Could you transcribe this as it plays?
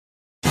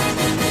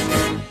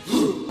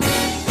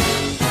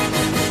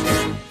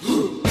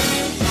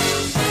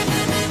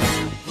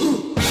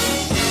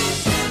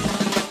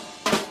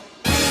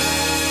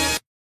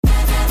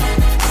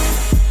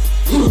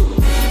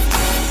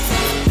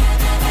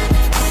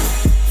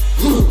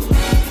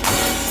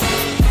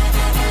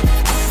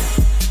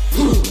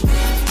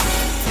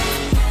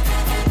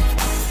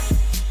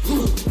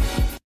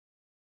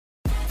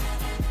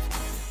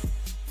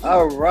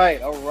All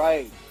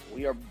right.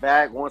 We are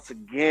back once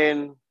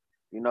again.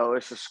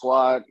 It's a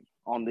squad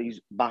on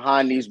these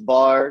behind these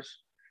bars.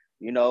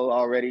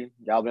 Already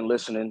y'all been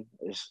listening.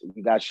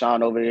 We got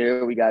Sean over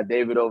here. We got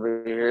David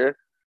over here.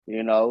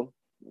 You know,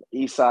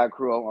 East Side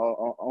crew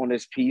on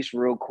this piece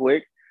real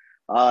quick.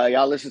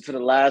 Y'all listened to the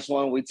last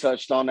one. We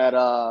touched on that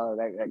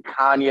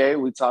Kanye.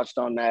 We touched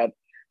on that.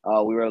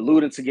 We were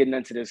alluding to getting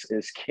into this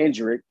is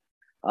Kendrick.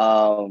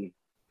 Um,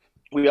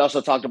 we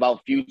also talked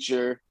about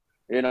Future,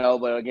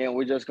 but again,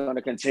 we're just going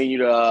to continue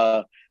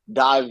to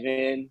dive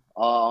in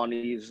on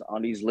these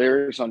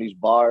lyrics, on these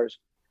bars,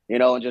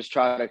 and just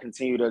try to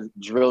continue to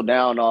drill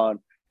down on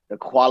the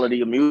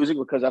quality of music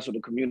because that's what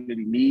the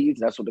community needs.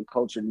 That's what the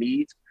culture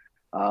needs.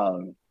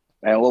 Um,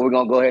 and what we're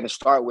gonna go ahead and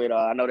start with,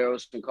 I know there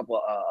was a couple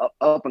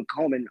up and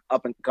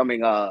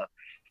coming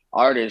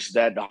artists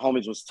that the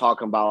homies was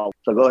talking about.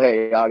 So go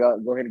ahead, y'all,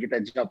 go ahead and get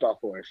that jumped off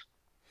for us.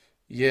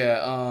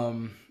 Yeah.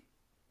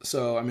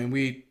 So I mean,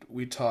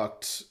 we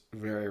talked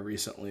very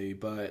recently,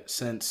 but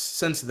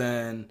since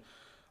then,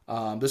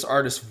 this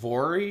artist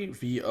Vory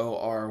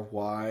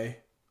Vory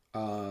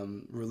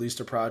released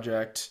a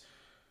project.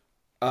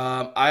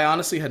 I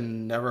honestly had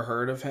never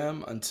heard of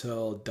him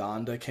until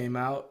Donda came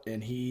out,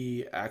 and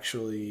he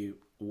actually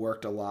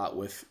worked a lot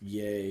with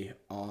Ye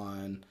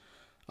on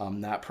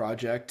that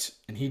project,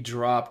 and he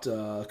dropped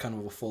kind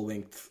of a full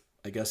length,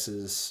 I guess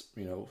his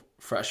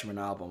freshman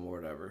album or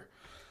whatever.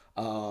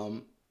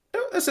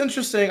 It's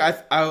interesting.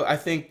 I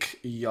think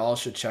y'all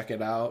should check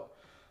it out.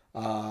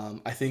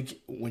 I think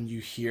when you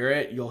hear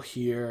it, you'll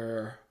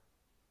hear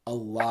a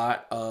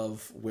lot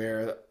of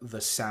where the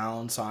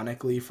sound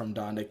sonically from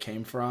Donda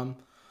came from,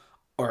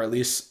 or at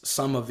least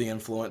some of the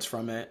influence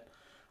from it.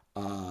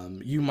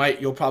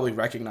 You'll probably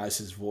recognize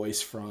his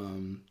voice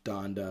from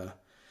Donda.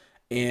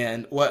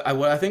 And what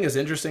I think is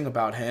interesting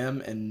about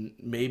him, and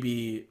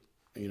maybe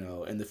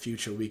in the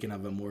future we can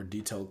have a more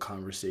detailed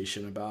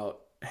conversation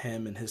about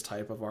him and his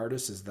type of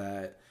artist, is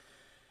that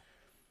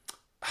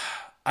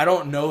I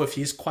don't know if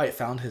he's quite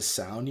found his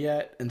sound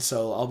yet, and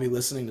so I'll be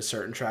listening to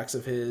certain tracks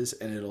of his,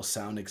 and it'll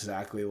sound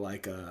exactly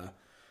like a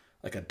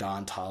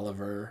Don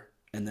Tolliver,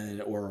 and then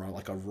or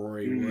like a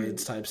Rory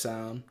Woods Mm, type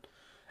sound,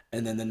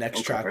 and then the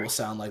next track will okay.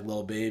 sound like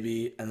Lil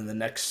Baby, and then the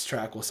next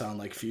track will sound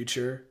like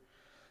Future,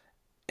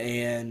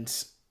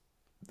 and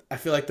I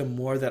feel like the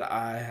more that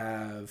I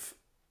have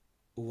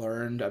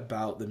learned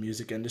about the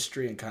music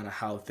industry and kind of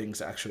how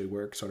things actually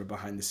work, sort of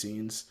behind the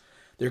scenes,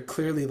 there are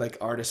clearly like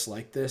artists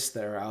like this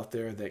that are out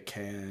there that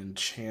can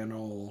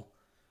channel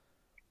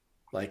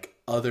like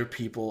other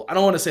people. I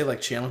don't want to say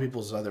like channel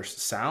people's other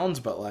sounds,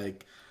 but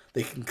like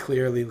they can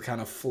clearly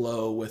kind of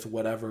flow with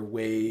whatever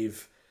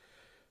wave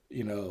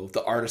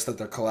the artist that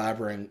they're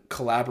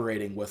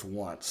collaborating with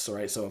wants.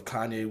 Right, so if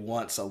Kanye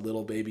wants a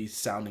Little Baby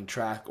sounding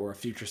track or a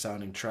Future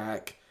sounding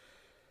track,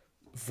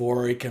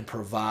 Vori can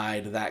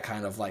provide that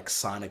kind of like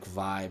sonic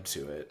vibe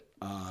to it.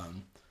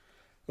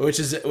 Which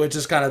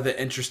is kind of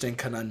the interesting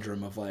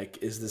conundrum of like,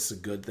 is this a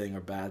good thing or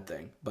bad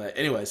thing? But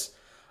anyways,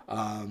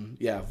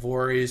 yeah,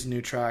 Vori's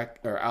new track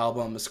or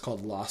album is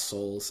called Lost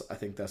Souls. I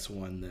think that's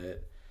one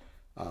that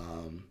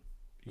um,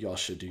 y'all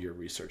should do your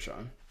research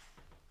on.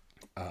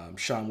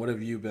 Sean, what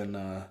have you been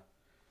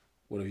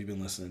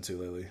listening to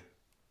lately?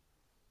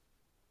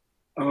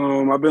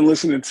 I've been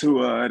listening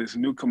to this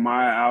new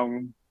Kamaya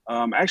album.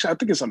 Actually, I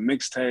think it's a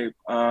mixtape.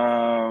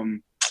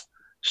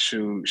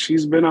 Shoot,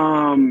 she's been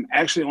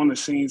actually on the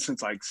scene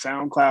since like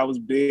SoundCloud was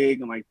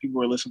big and like people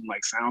were listening to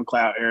like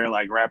SoundCloud era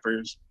like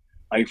rappers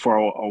like for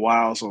a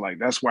while. So like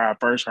that's where I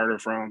first heard her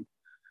from.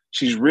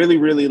 She's really,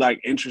 really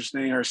like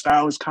interesting. Her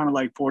style is kind of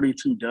like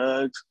 42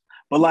 Doug's,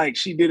 but like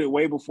she did it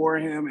way before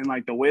him, and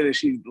like the way that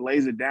she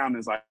lays it down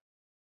is like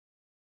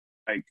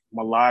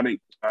melodic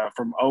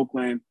from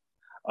Oakland.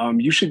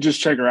 You should just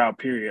check her out.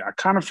 Period. I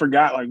kind of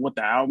forgot like what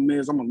the album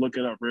is. I'm gonna look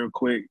it up real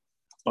quick,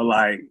 but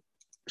like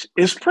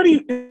it's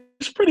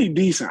pretty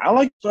decent. I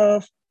like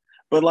stuff,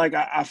 but like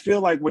I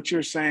feel like what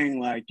you're saying,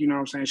 like you know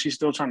what I'm saying. She's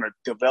still trying to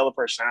develop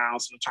her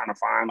sound, still trying to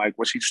find like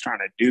what she's trying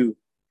to do.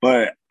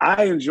 But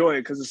I enjoy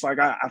it because it's like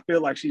I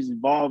feel like she's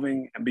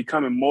evolving and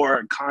becoming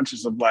more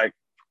conscious of like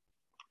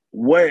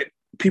what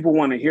people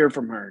want to hear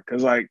from her.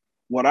 Because like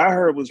what I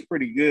heard was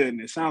pretty good,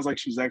 and it sounds like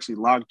she's actually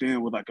locked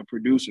in with like a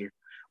producer,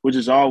 which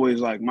is always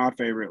like my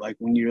favorite. Like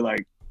when you're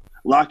like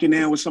locking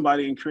in with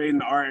somebody and creating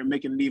the art and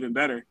making it even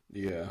better.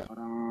 Yeah, But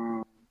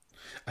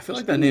I feel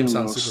like just that give me name a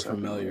sounds little super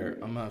second familiar. here.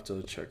 I'm gonna have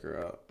to check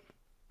her out.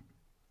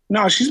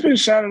 No, she's been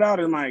shouted out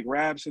in like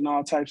raps and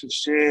all types of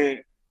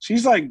shit.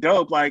 She's like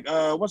dope. Like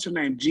what's her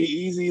name? G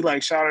Easy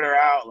like shouted her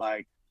out.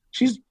 Like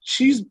she's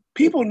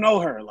people know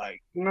her.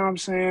 Like you know what I'm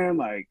saying?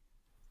 Like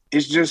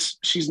it's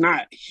just she's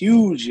not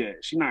huge yet.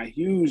 She's not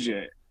huge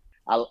yet.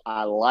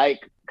 I like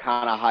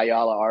kind of how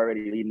y'all are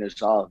already leading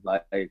this off,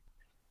 like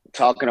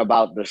talking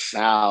about the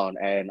sound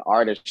and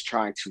artists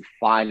trying to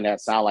find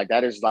that sound. Like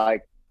that is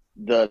like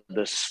the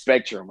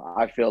spectrum.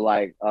 I feel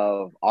like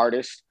of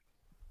artists,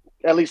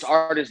 at least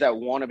artists that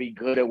want to be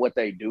good at what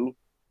they do.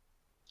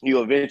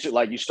 You eventually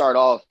like you start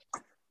off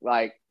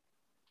like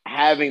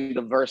having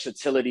the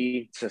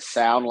versatility to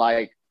sound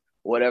like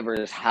whatever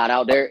is hot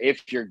out there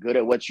if you're good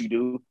at what you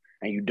do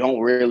and you don't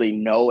really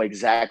know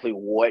exactly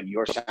what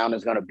your sound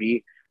is going to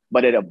be,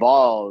 but it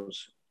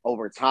evolves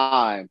over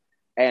time.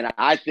 And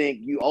I think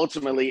you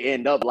ultimately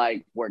end up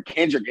like where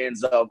Kendrick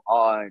ends up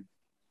on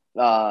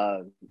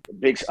uh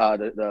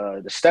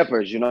the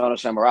steppers, you know what I'm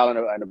saying, Morale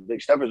and the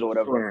big steppers or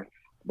whatever. Sure.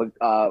 But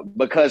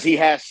because he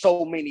has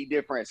so many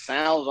different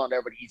sounds on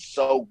there, but he's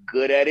so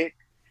good at it.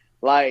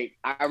 Like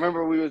I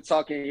remember we were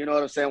talking, you know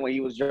what I'm saying, when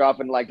he was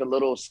dropping like the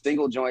little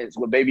single joints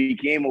with Baby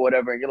Keem or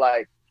whatever, and you're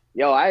like,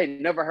 yo, I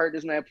ain't never heard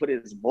this man put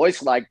his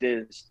voice like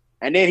this.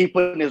 And then he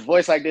putting his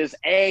voice like this,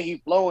 and he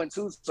flowing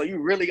too. So you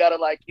really gotta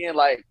like in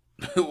like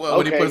well,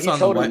 when he puts on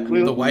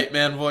the white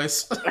man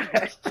voice.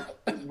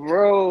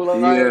 Bro,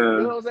 like, Yeah.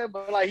 you know what I'm saying?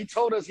 But like he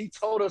told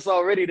us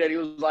already that he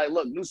was like,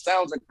 look, new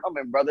sounds are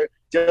coming, brother.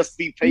 Just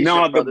be patient.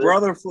 No, the brother.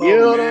 brother flow, you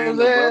know man.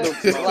 What I'm The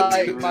saying? flow,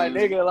 like man. my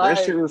nigga, like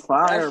that shit is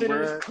fire, that shit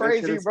bro. is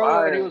crazy, bro.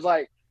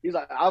 Fire. And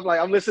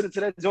I'm listening to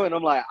that joint.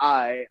 I'm like,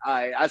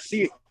 I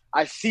see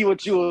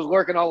what you was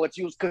working on, what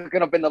you was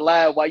cooking up in the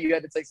lab while you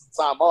had to take some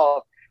time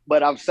off.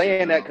 But I'm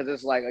saying that because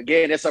it's like,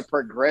 again, it's a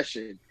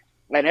progression.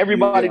 And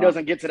everybody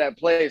doesn't get to that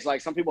place.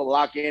 Like some people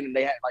lock in and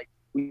they have like,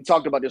 we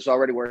talked about this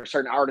already, where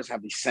certain artists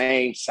have the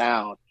same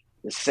sound,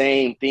 the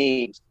same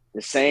themes,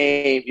 the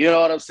same, you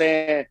know what I'm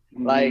saying?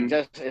 Mm-hmm. Like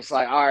just, it's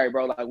like, all right,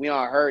 bro, like we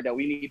all heard that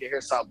we need to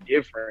hear something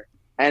different.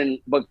 And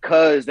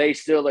because they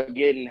still are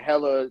getting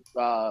hella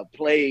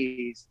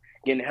plays,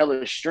 getting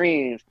hella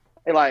streams,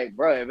 they're like,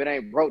 bro, if it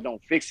ain't broke,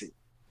 don't fix it.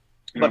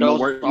 But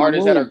those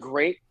artists that are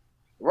great,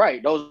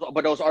 right?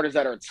 Those artists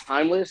that are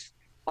timeless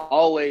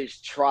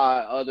always try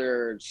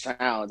other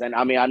sounds. And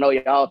I mean, I know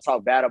y'all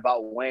talk bad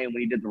about Wayne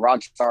when he did the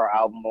Rockstar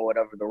album or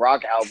whatever, the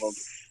Rock album.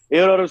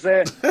 You know what I'm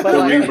saying? But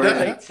like,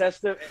 it's a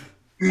testament.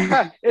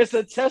 It's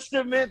a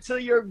testament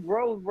to your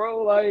growth,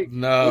 bro. Like,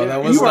 no,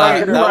 that was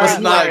not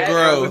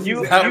growth.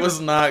 That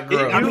was not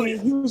growth. I mean,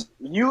 he was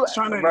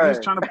trying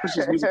to push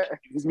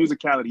his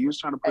musicality. He was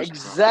trying to push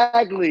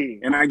exactly.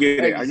 And I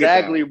get it.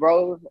 Exactly,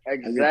 bro.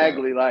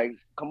 Exactly. Like,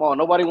 come on,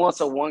 nobody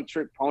wants a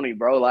one-trick pony,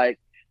 bro. Like,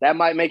 that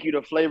might make you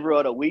the flavor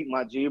of the week,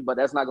 my G, but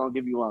that's not gonna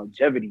give you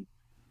longevity.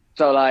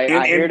 So like,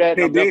 I hear that.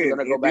 I'm definitely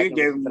gonna go back and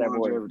listen to that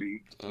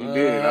longevity. He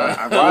did.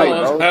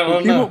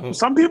 Right, bro.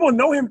 Some people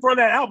know him for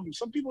that album.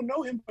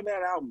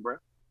 Bro.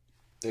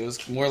 It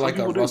was more like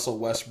a Russell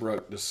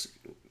Westbrook just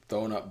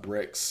throwing up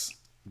bricks,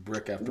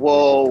 brick after brick.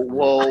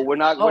 Whoa! We're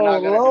not gonna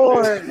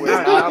do this.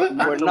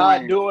 We're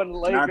not doing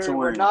Lakers.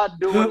 We're not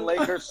doing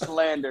Lakers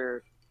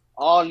slander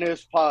on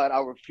this pod.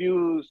 I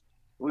refuse.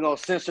 We're gonna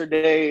censor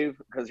Dave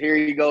because here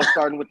you go,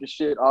 starting with the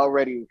shit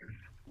already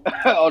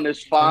on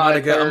this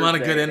fine. I'm on a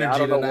good energy I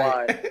don't know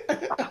tonight.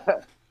 why.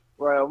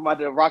 Bro, I'm about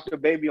to rock the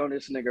baby on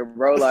this nigga,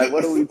 bro. Like,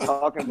 what are we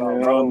talking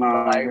about, bro?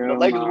 Like, the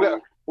Lakers,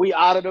 we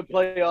out of the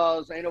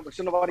playoffs.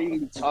 Should nobody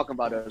even be talking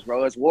about us,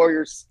 bro. It's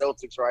Warriors,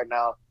 Celtics right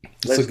now.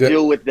 Let's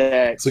deal with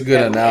that. It's a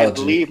good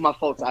analogy. And leave my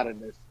folks out of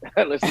this.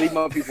 Let's leave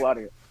my people out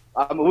of here.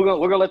 We're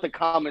gonna let the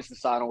comments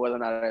decide on whether or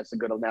not that's a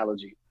good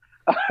analogy.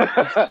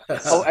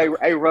 Oh,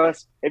 hey,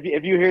 Russ,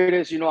 if you hear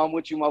this, you know I'm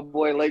with you, my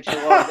boy. Late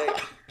show all day.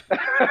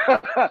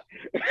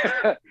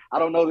 I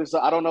don't know this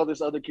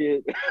other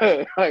kid.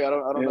 Like, I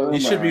don't know. He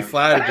should be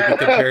flattered to be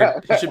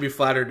compared. He should be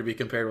flattered to be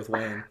compared with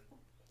Wayne.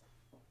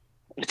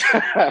 Look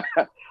at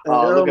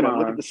him!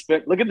 Look at the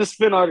spin! Look at the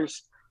spin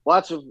artist.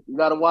 Watch him. You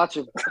gotta watch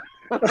him.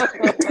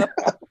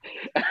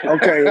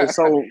 Okay,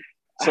 so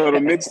the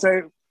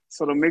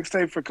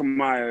mixtape for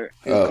Kamaya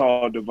is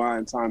called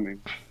Divine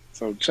Timing.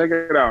 So check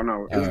it out.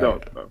 No, it's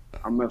dope.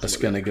 I'm That's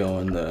gonna go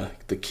in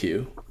the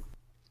queue.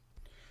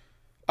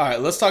 All right,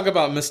 let's talk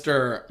about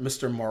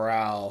Mr.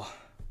 Morale.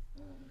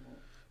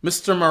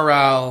 Mr.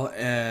 Morale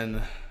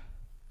and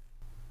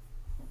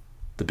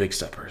the Big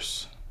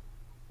Steppers.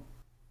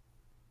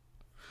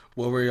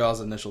 What were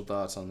y'all's initial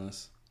thoughts on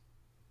this?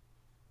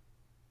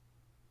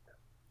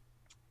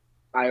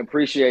 I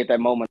appreciate that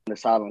moment of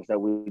silence that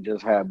we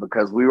just had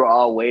because we were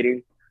all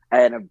waiting.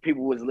 And if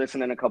people was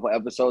listening a couple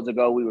episodes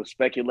ago, we were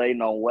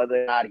speculating on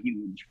whether or not he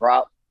would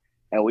drop.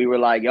 And we were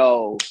like,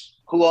 yo,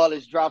 who all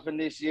is dropping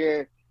this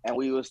year? And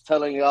we was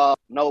telling y'all,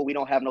 no, we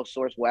don't have no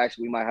source. Well,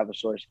 actually, we might have a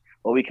source,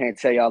 but we can't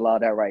tell y'all all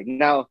that right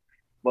now.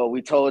 But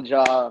we told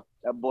y'all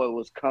that boy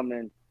was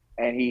coming,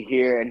 and he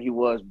here, and he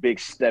was big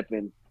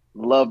stepping.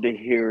 Love to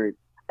hear it.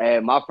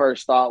 And my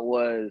first thought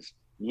was,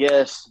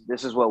 yes,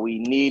 this is what we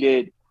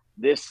needed.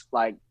 This,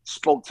 like,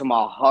 spoke to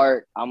my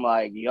heart. I'm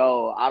like,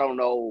 yo, I don't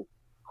know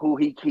who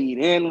he keyed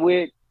in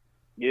with.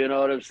 You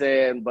know what I'm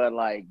saying? But,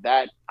 like,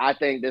 that, I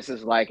think this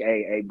is, like,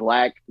 a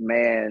black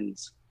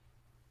man's,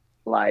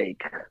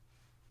 like,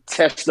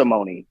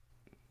 testimony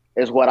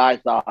is what I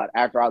thought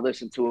after I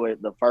listened to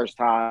it the first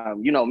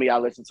time. You know me, I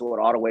listened to it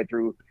all the way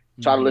through.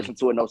 Try to listen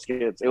to it, no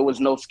skips. It was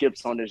no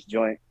skips on this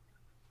joint.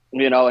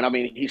 You know, and I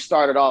mean, he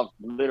started off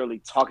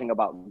literally talking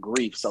about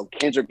grief. So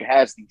Kendrick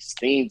has these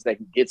themes that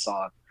he gets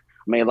on.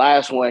 I mean,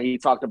 last one, he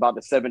talked about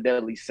the 7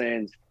 deadly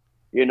sins,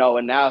 you know,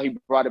 and now he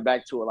brought it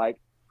back to like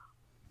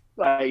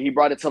he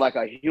brought it to like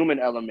a human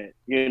element,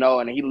 you know,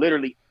 and he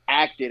literally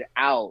acted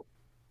out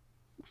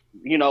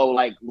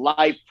like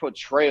life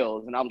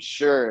portrayals. And I'm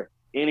sure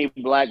any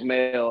black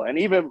male and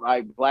even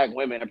like black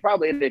women, and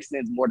probably it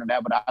extends more than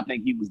that, but I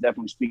think he was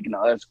definitely speaking to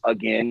us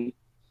again.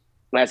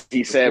 As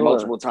he For said sure.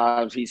 multiple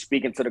times, he's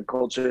speaking to the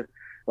culture,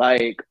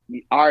 like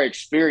our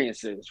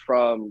experiences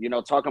from,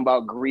 talking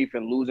about grief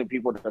and losing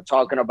people to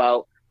talking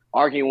about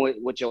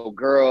arguing with your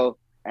girl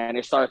and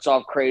it starts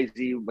off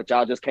crazy, but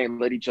y'all just can't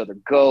let each other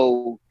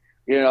go.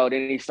 Then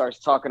he starts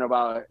talking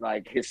about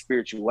like his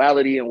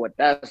spirituality and what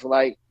that's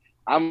like.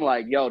 I'm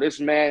like, yo, this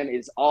man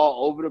is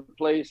all over the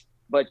place,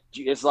 but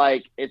it's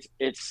like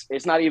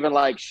it's not even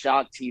like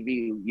shock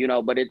TV,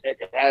 but it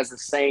has the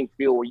same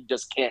feel where you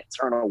just can't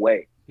turn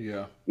away.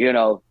 Yeah. You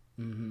know,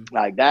 Mm-hmm.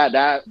 like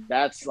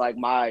that's like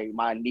my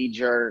knee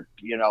jerk,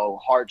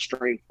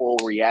 heartstring full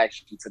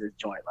reaction to this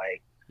joint.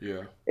 Like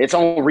Yeah. it's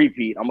on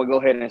repeat. I'm gonna go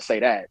ahead and say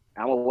that.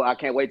 I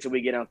can't wait till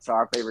we get into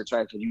our favorite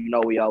tracks.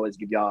 We always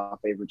give y'all our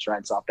favorite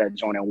tracks off that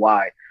joint and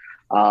why.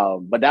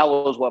 But that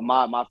was what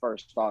my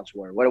first thoughts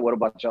were. What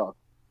about y'all?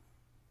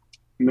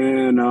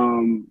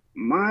 Man,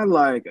 my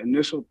like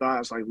initial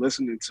thoughts, like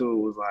listening to it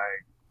was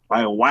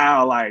like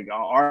wow, like an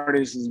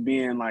artist is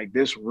being like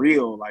this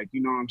real, like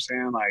you know what I'm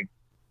saying, like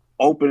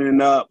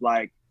opening up,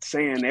 like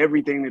saying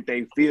everything that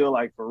they feel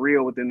like for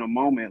real within the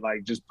moment,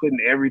 like just putting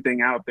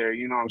everything out there,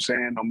 you know what I'm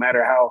saying, no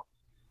matter how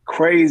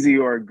crazy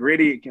or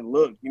gritty it can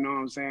look, you know what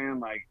I'm saying,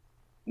 like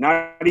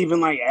not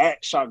even like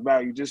at shock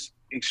value, just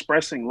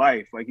expressing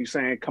life, like you're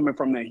saying, coming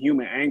from that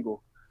human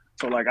angle.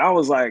 So like I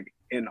was like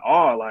in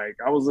awe, like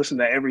I was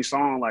listening to every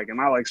song, like,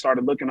 and I like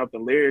started looking up the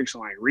lyrics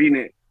and like reading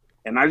it,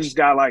 and I just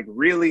got like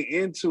really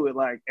into it.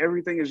 Like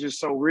everything is just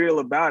so real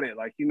about it.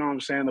 Like, you know what I'm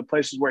saying? The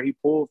places where he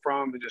pulled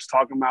from and just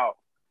talking about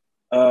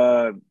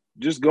uh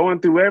just going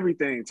through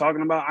everything,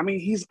 talking about, I mean,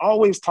 he's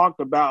always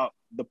talked about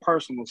the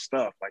personal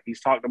stuff. Like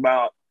he's talked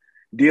about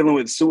dealing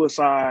with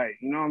suicide,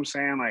 you know what I'm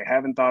saying? Like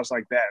having thoughts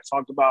like that.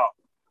 Talked about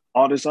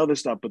all this other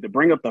stuff, but to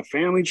bring up the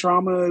family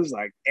traumas,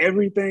 like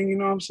everything, you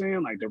know what I'm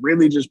saying? Like to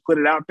really just put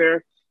it out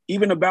there,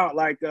 even about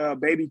like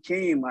Baby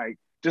Keem, like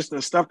just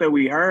the stuff that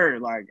we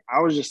heard, like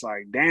I was just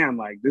like, damn,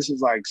 like this is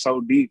like so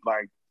deep.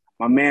 Like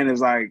my man is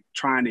like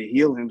trying to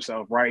heal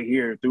himself right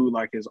here through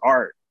like his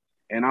art.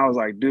 And I was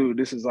like, dude,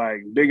 this is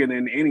like bigger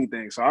than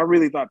anything. So I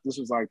really thought this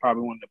was like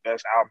probably one of the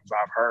best albums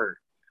I've heard.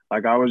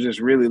 Like I was just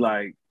really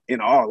like in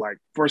awe, like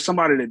for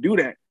somebody to do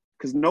that,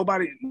 because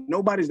nobody's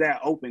that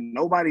open.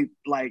 Nobody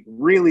like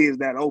really is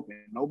that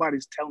open.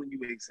 Nobody's telling you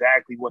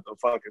exactly what the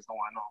fuck is going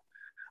on.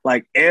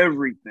 Like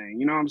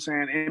everything, you know what I'm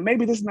saying? And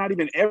maybe this is not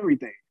even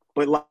everything,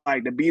 but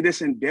like to be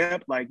this in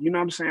depth, like, you know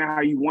what I'm saying? How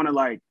you want to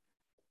like,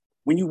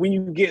 when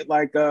you get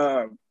like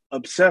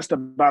obsessed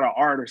about an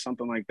art or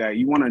something like that,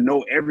 you want to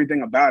know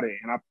everything about it.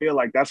 And I feel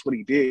like that's what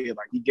he did.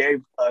 Like he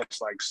gave us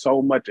like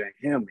so much of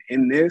him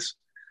in this.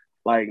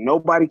 Like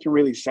nobody can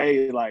really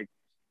say like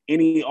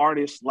any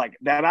artist like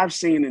that I've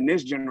seen in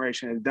this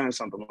generation has done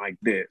something like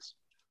this.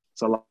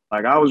 So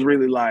like I was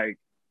really like,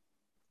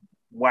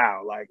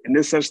 wow, like, and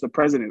this sets the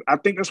president. I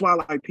think that's why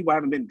like people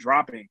haven't been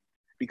dropping,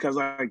 because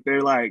like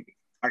they're like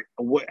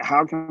what?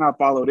 How can I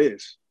follow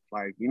this?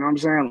 Like, you know what I'm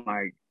saying?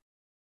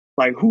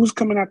 Like who's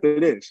coming after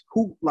this?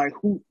 Who?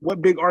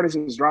 What big artist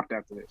has dropped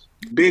after this?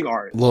 Big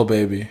artist. Lil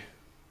Baby.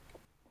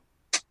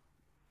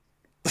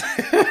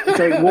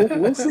 Okay,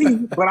 we'll see.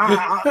 But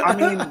I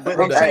mean, but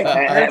I'm saying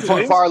compared to For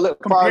this, our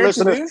compared to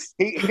listeners,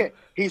 this,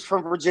 he's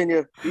from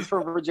Virginia. He's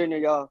from Virginia,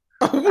 y'all.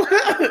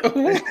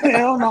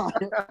 hell no.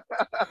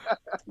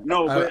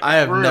 No, but I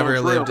have for real, never for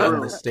real, lived for in the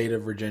real. state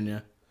of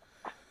Virginia.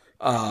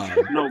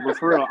 No, but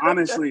for real,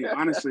 honestly,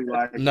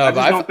 like No, I but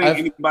just don't think I've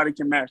anybody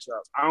can match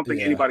up. I don't think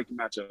yeah, anybody can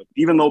match up.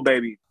 Even Lil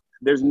Baby.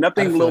 There's I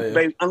nothing feel Lil you.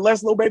 Baby,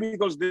 unless Lil Baby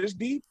goes this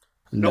deep.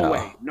 No No,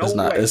 way, no it's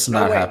not. way, It's no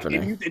not way. And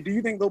happening. do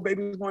you think Lil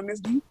Baby is going this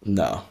deep?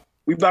 No,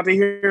 We about to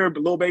hear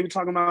Lil Baby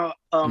talking about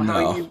how he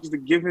no, needs to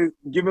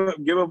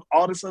give up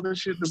all this other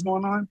shit that's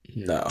going on.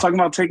 no. Talking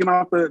about taking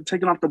off the All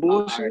right.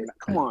 bullshit.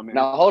 Come on, man.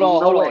 Now hold on, No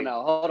hold on, way.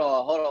 now hold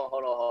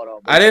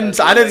on, I didn't. because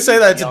I didn't say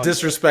Baby's a that to youngin.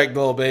 disrespect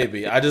Lil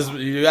Baby. I just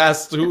you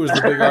asked who was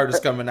the big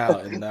artist coming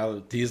out, and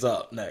now he's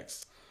up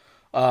next.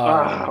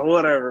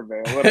 Whatever,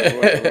 man.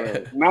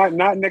 Whatever.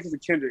 Not next to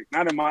Kendrick.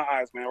 Not in my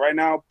eyes, man. Right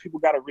now, people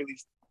got to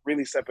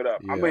really step it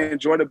up. I'm gonna Yeah,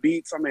 enjoy the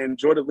beats. I'm gonna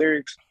enjoy the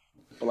lyrics.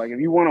 But like, if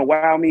you want to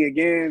wow me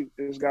again,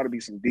 there's got to be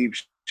some deep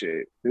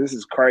shit. This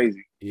is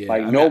crazy. yeah.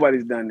 Like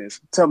nobody's done this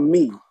to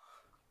me.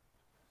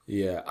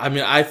 Yeah. I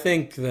mean, I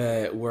think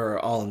that we're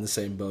all in the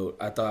same boat.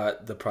 I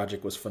thought the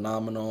project was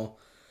phenomenal.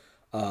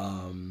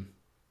 Um,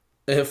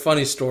 a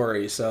funny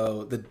story.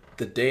 So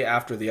the day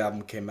after the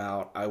album came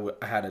out,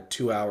 I had a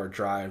 2 hour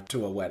drive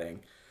to a wedding,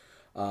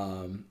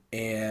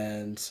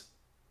 and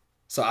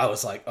so I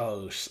was like,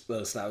 oh,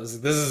 listen,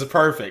 this is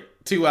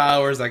perfect. 2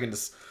 hours. I can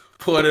just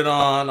put it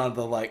on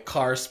the like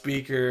car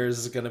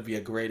speakers. It's gonna be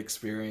a great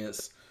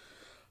experience.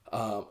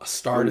 Oh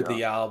Started yeah.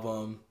 the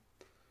album,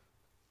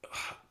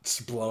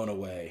 just blown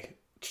away.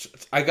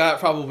 I got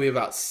probably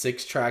about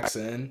 6 tracks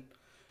in,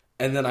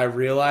 and then I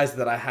realized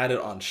that I had it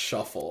on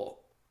shuffle.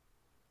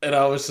 And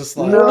I was just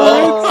like,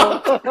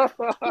 No.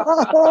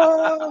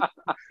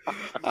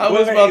 I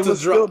was But about it to was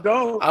still drive.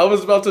 dope. I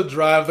was about to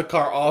drive the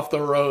car off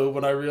the road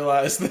when I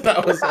realized that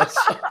I was like,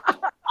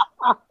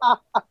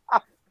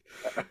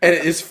 and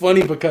it's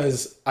funny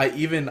because I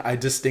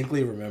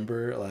distinctly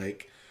remember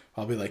like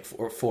probably like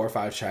four or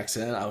five tracks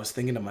in, I was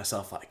thinking to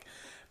myself like,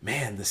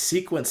 man, the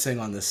sequencing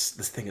on this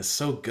thing is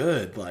so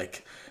good.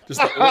 Like just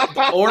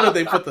the order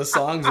they put the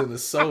songs in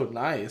is so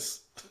nice.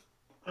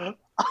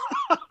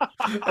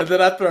 And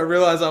then after I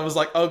realized, I was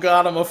like, oh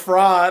god, I'm a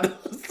fraud.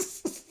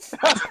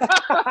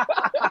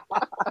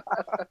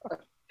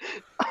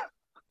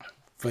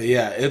 But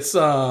yeah, it's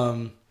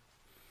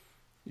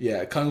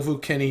yeah, Kung Fu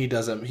Kenny he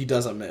doesn't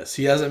miss.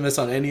 He hasn't missed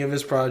on any of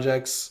his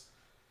projects.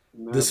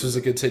 This was Never.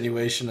 a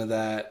continuation of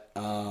that.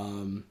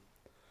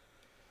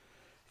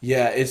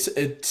 Yeah,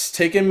 it's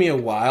taken me a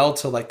while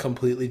to like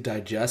completely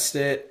digest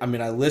it. I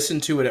mean, I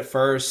listened to it at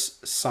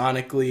first.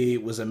 Sonically,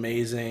 it was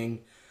amazing.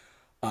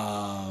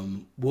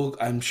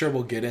 I'm sure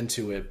we'll get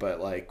into it,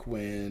 but like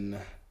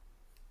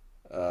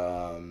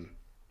um,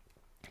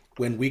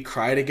 when We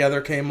Cry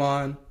Together came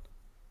on,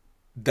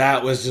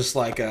 that was just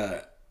like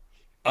a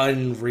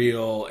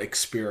unreal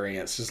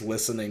experience. Just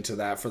listening to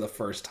that for the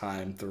first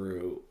time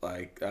through,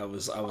 like I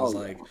was Oh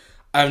like, yeah.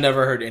 I've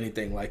never heard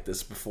anything like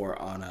this before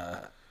on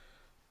a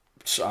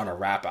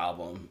rap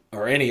album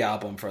or any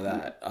album for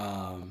that.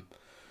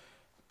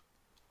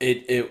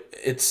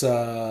 It's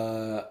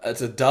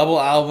a double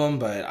album,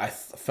 but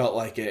felt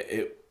like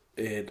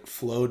it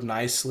flowed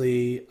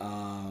nicely.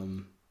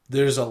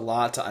 There's a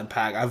lot to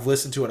unpack. I've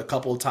listened to it a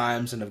couple of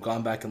times and have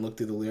gone back and looked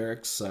through the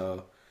lyrics.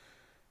 So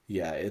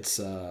yeah, it's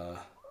a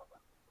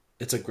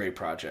great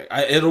project.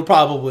 It'll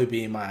probably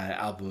be my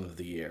album of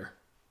the year,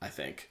 I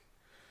think.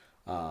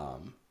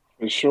 Um,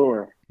 For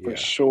sure. For yeah.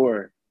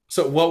 sure.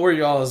 So what were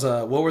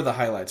the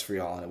highlights for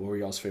y'all on it? What were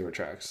y'all's favorite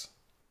tracks?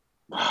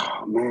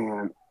 Oh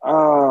man.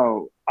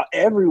 Oh,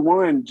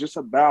 everyone just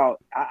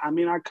about. I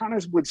mean, I kind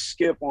of would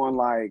skip on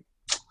like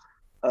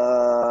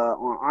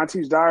on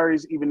Auntie's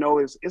Diaries, even though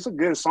it's a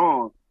good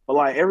song, but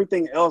like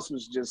everything else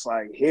was just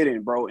like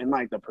hidden, bro. And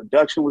like the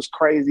production was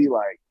crazy.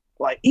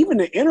 Like even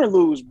the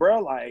interludes, bro.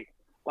 Like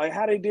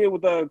how they did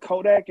with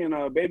Kodak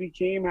and Baby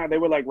Keem, how they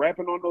were like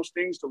rapping on those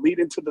things to lead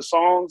into the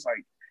songs,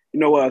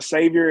 like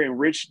Savior and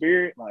Rich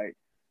Spirit. Like,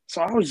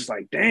 so I was just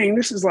like, dang,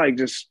 this is like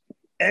just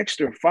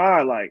extra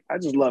fire. Like I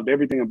just loved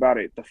everything about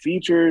it. The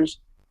features,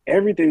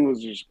 everything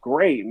was just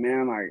great,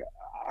 man. Like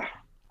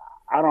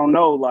I don't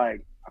know,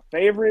 like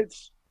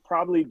favorites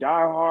probably Die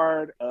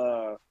Hard,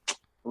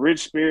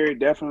 Rich Spirit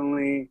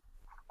definitely.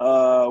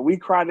 We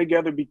cried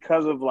together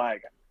because of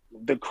like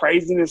the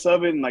craziness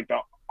of it and like the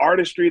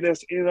artistry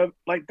that's in it.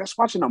 Like that's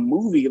watching a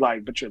movie,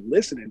 like, but you're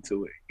listening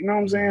to it. You know what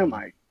I'm saying? Mm.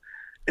 Like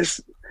it's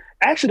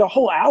actually the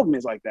whole album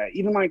is like that.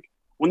 Even like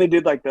when they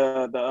did like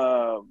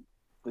the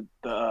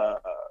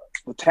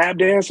tap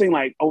dancing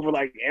like over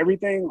like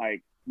everything,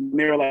 like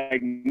they're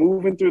like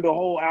moving through the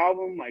whole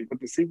album, like with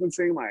the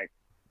sequencing, like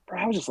bro,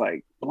 I was just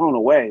like blown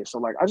away. So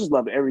like I just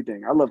loved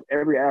everything. I loved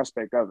every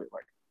aspect of it.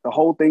 Like the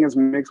whole thing is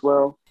mixed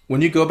well.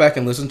 When you go back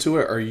and listen to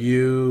it, are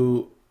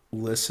you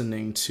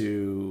listening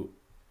to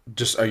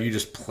are you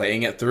just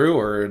playing it through,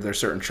 or are there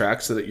certain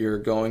tracks that you're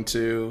going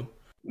to?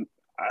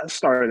 I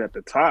started at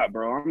the top,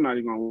 bro. I'm not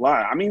even gonna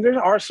lie. I mean,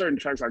 there are certain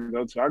tracks I can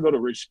go to. I go to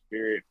Rich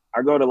Spirit.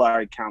 I go to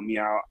like Count Me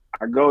Out.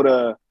 I go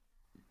to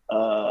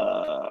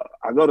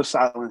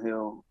Silent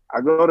Hill.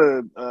 I go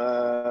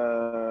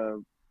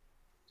to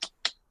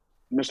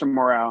Mr.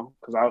 Morale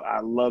because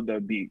I love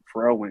that beat.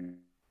 Pharrell went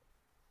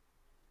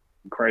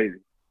crazy.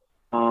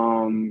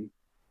 Um,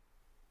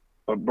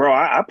 but bro,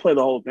 I play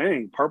the whole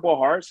thing. Purple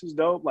Hearts is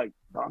dope. Like,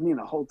 I mean,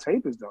 the whole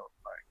tape is dope.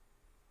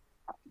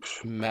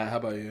 Matt, how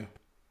about you?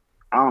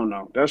 I don't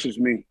know. That's just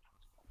me.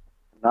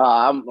 No,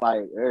 I'm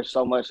like, there's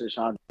so much that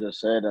Sean just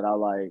said that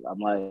I'm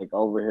like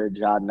over here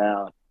jotting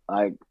down.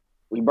 Like,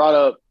 we brought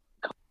up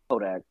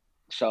Kodak.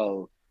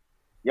 So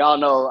y'all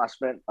know I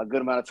spent a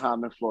good amount of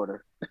time in Florida.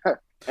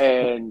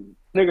 And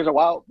niggas are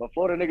wild, but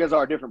Florida niggas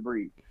are a different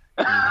breed.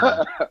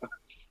 Mm-hmm.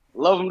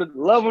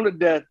 Love them to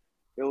death.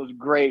 It was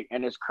great,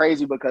 and it's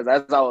crazy because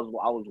as I was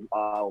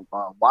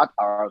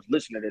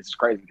listening to this, it's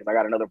crazy because I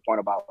got another point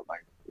about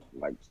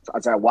like I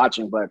said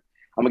watching, but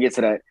I'm gonna get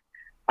to that.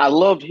 I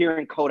loved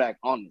hearing Kodak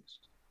on this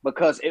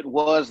because it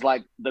was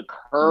like the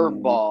Mm,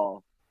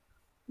 curveball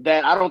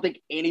that I don't think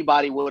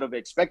anybody would have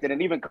expected.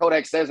 And even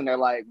Kodak says in there,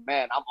 like,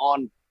 man, I'm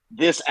on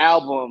this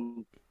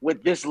album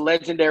with this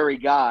legendary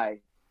guy,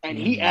 and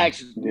he Mm-hmm.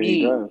 asked yeah, he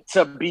me does.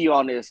 to be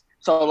on this.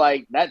 So,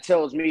 like, that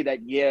tells me that,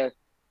 yeah,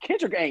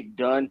 Kendrick ain't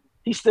done.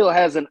 He still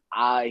has an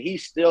eye.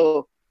 He's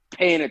still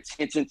paying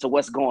attention to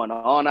what's going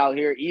on out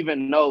here,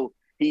 even though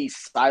he's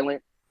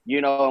silent,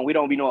 and we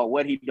don't be knowing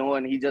what he's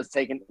doing. He just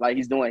taking, like,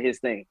 he's doing his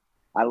thing.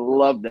 I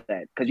love that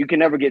because you can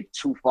never get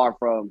too far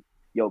from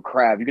your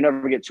craft. You can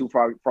never get too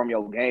far from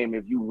your game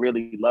if you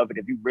really love it,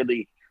 if you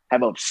really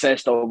have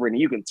obsessed over it. And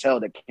you can tell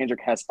that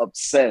Kendrick has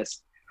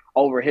obsessed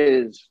over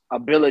his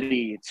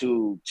ability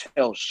to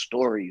tell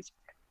stories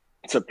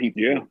to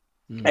people. Yeah.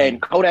 Mm-hmm.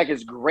 And Kodak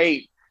is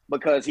great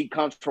because he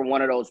comes from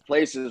one of those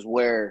places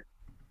where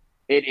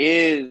it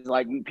is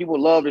like people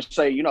love to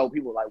say,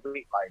 people like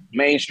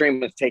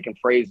mainstream is taking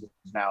phrases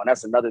now, and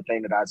that's another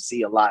thing that I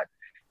see a lot.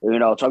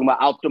 Talking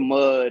about out the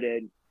mud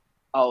and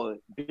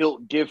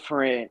built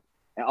different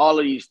and all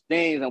of these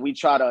things, and we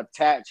try to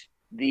attach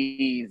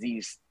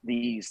these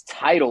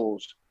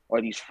titles or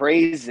these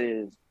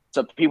phrases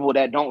to people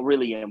that don't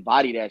really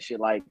embody that shit.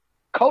 Like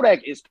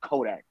Kodak is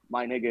Kodak,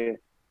 my nigga.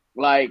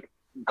 Like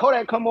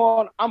Kodak, come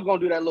on, I'm gonna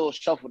do that little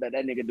shuffle that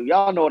nigga do.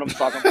 Y'all know what I'm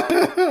talking about.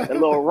 That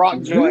little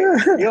rock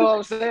joint. You know what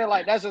I'm saying?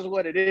 Like that's just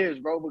what it is,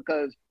 bro.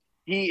 Because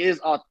he is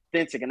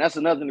authentic, and that's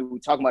another thing we're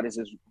talking about is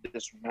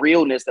this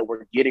realness that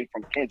we're getting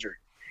from Kendrick.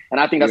 And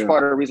I think that's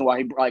part of the reason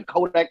why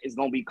Kodak is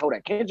gonna be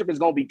Kodak. Kendrick is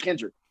gonna be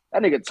Kendrick.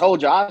 That nigga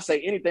told you I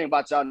say anything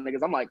about y'all niggas.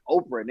 I'm like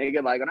Oprah,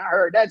 nigga. Like, and I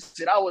heard that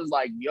shit, I was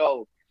like,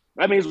 yo,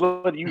 that means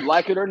whether you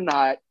like it or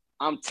not,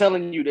 I'm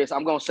telling you this.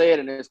 I'm gonna say it,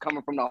 and it's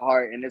coming from the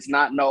heart, and it's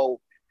not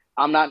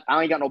I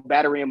ain't got no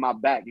battery in my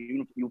back.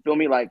 You feel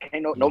me? Like,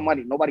 ain't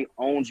nobody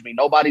owns me.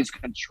 Nobody's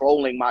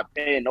controlling my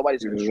pen.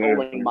 Nobody's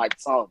controlling my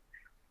tongue.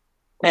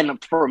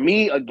 And for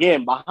me,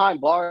 again, behind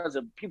bars,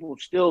 if people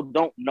still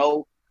don't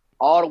know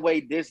all the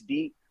way this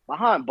deep,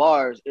 behind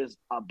bars is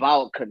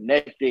about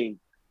connecting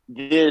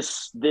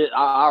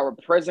our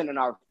present and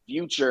our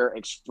future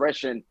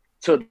expression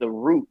to the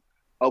root.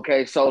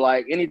 Okay, so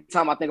like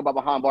anytime I think about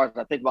behind bars,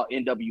 I think about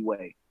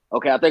NWA.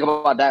 Okay, I think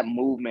about that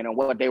movement and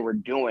what they were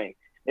doing.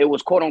 It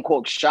was quote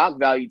unquote shock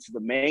value to the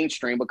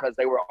mainstream because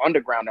they were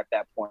underground at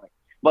that point.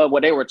 But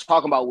what they were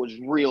talking about was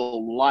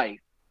real life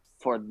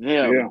for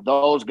them.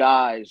 Those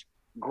guys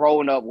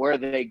growing up where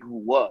they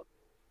grew up.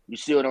 You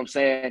see what I'm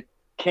saying?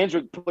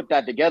 Kendrick put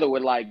that together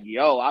with like,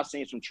 yo, I've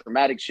seen some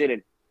traumatic shit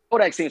and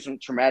Kodak seen some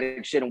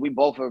traumatic shit, and we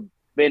both have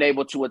been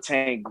able to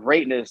attain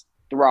greatness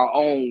through our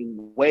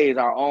own ways,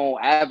 our own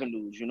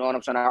avenues, you know what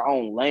I'm saying? Our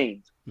own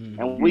lanes. Mm-hmm.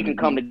 And we can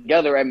come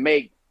together and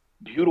make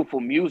beautiful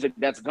music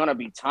that's gonna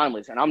be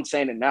timeless. And I'm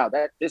saying it now,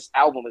 that this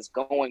album is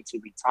going to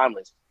be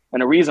timeless.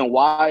 And the reason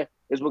why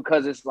is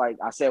because it's like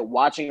I said,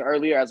 watching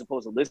earlier as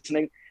opposed to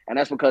listening. And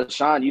that's because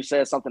Sean, you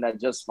said something that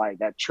just like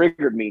that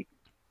triggered me.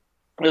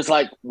 It's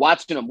like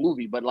watching a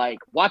movie, but like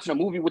watching a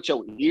movie with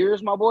your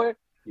ears, my boy.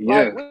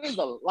 Like,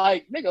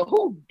 nigga,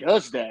 who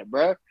does that,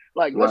 bro?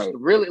 Like, what's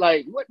really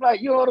like, what,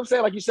 like, you know what I'm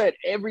saying? Like you said,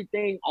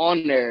 everything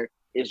on there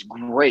is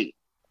great.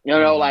 You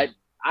know, like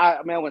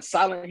when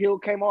Silent Hill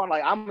came on,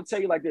 like, I'm gonna tell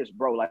you like this,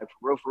 bro. Like,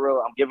 for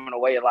real, I'm giving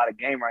away a lot of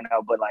game right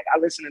now. But like, I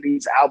listen to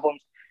these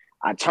albums,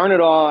 I turn it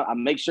on, I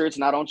make sure it's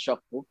not on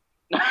shuffle.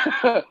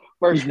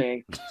 First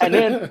thing, and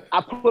then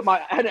I put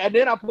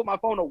my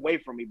phone away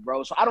from me,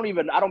 bro. So I don't be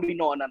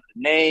knowing none of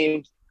the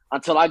names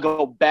until I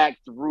go back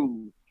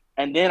through,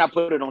 and then I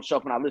put it on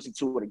shuffle and I listen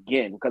to it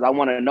again because I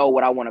want to know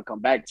what I want to come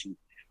back to.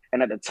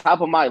 And at the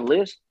top of my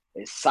list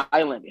is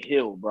Silent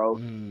Hill,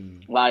 bro.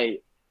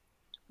 Like,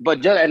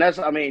 but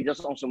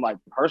just on some like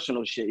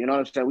personal shit, you know what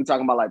I'm saying? We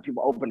talking about like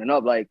people opening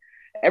up, like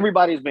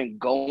everybody's been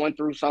going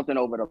through something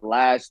over the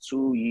last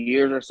 2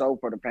 years or so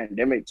for the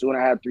pandemic,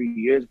 2.5, 3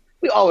 years.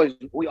 We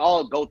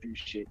all go through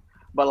shit,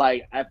 but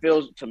like it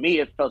feels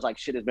like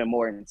shit has been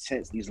more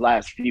intense these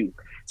last few.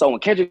 So when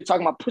Kendrick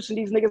talking about pushing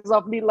these niggas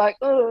off me, like,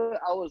 I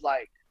was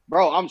like,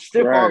 bro, I'm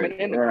stiff arming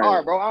in the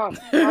car, bro. I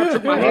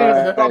took my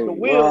hands off the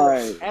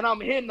wheel and I'm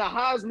hitting the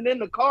Heisman in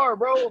the car,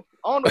 bro,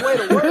 on the way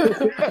to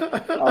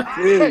work. I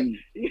feel you.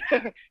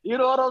 You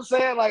know what I'm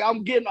saying? Like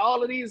I'm getting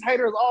all of these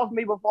haters off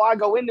me before I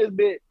go in this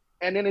bit,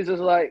 and then it's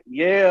just like,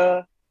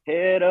 yeah,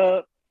 head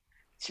up,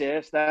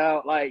 chest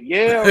out, like,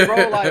 yeah,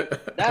 bro,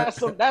 like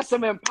that's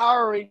some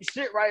empowering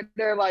shit right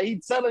there. Like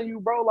he's telling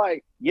you, bro,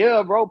 like,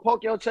 yeah, bro,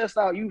 poke your chest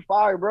out, you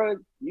fire, bro.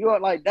 You are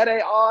like, that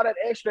ain't all that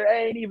extra,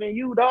 ain't even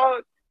you,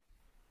 dog.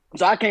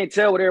 So I can't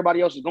tell what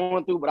everybody else is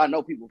going through, but I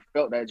know people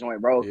felt that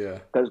joint, bro. Yeah.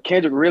 Because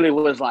Kendrick really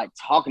was like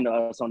talking to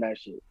us on that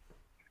shit.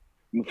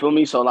 You feel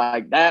me? So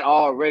like that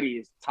already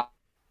is top.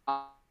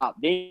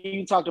 Then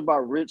you talked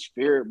about Rich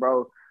Spirit,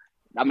 bro.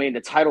 I mean,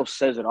 the title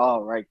says it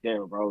all right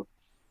there, bro.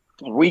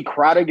 We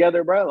cry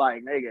together, bro.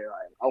 Like, nigga,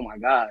 like, oh my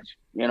gosh.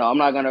 You know, I'm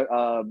not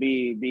gonna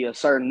be a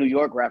certain New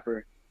York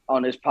rapper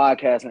on this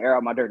podcast and air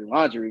out my dirty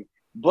laundry.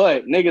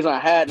 But niggas I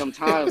had them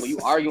times when you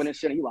arguing and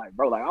shit, and you like,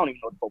 bro, like I don't even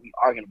know what the fuck we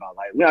arguing about.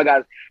 Like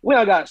we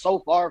don't got so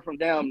far from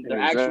them the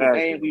actual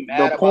thing we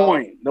mad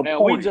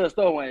about. We just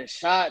throwing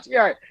shots. Yeah,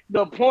 right.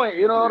 The point,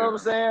 you know what I'm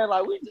saying?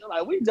 Like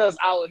we just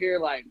out here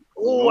like,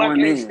 oh, I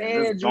can't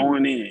stand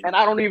you, and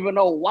I don't even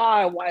know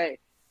why. Why?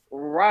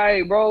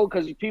 Right, bro?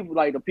 Because people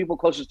like the people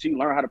closest to you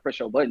learn how to press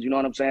your buttons. You know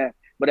what I'm saying?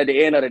 But at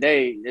the end of the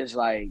day, it's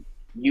like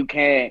you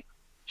can't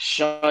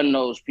shun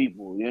those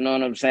people. You know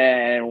what I'm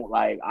saying? And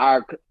like I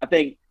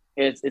think.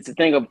 It's a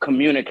thing of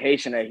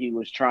communication that he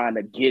was trying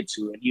to get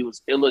to, and he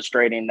was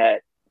illustrating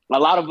that a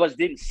lot of us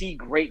didn't see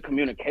great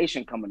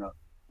communication coming up,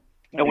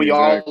 and we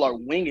all are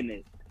winging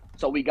it.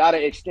 So we got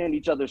to extend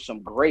each other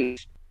some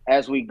grace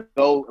as we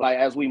go, like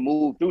as we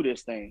move through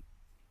this thing.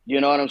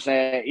 You know what I'm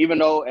saying? Even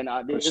though, and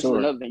this is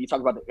another thing, you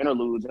talk about the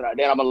interludes, and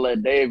then I'm gonna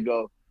let Dave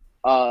go.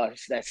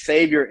 That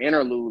Savior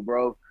interlude,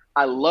 bro.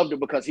 I loved it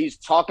because he's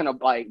talking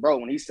about, like, bro,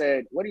 when he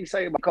said, what did he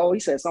say about Cole? He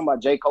said something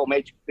about J. Cole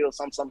made you feel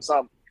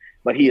something,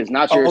 but he is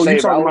not your Oh, you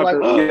savior. I talking was about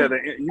like, oh,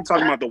 you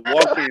talking about the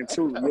walk in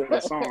too? Yeah, the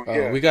song.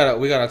 Yeah, We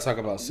gotta talk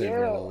about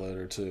Savior a yeah. little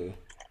later too.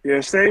 yeah.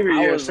 Savior. I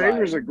Yeah, was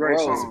Savior's like, a great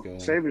That's a bro, song. good one.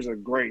 Savior's a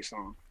great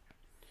song.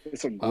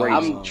 It's a great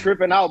I'm song.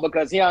 tripping out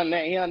because he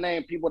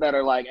unnamed people that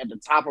are like at the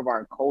top of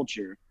our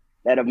culture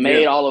that have Yeah,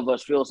 made all of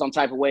us feel some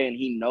type of way, and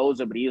he knows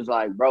it. But he was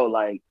like, bro,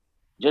 like,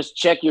 just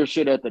check your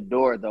shit at the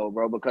door, though,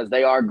 bro, because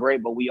they are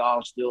great, but we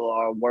all still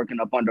are working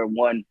up under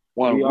one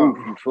we roof. all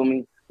You feel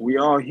me? we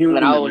all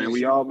And I human, man. was,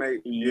 We all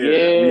make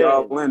we yeah,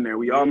 all in there.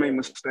 We all make yeah.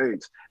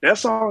 mistakes. That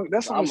song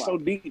I'm is like, so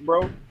deep,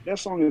 bro. That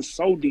song is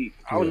so deep.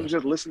 I Yeah. was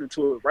just listening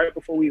to it right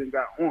before we even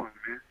got on,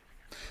 man.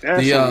 That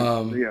The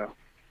song, yeah.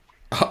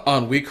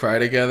 on We Cry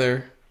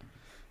Together,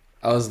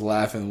 I was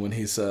laughing when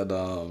he said,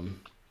 "Oh,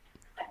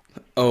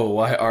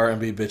 why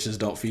R&B bitches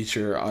don't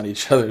feature on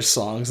each other's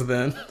songs?"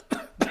 Then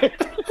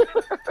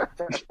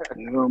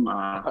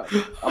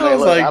I I mean, was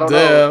look, I like, don't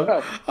 "Damn!"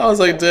 know. I was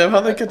like, "Damn! How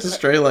they catch a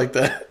stray like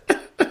that?"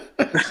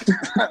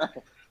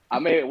 I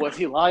mean, was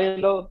he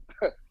lying though?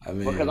 I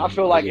Because I mean,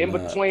 feel like maybe in not.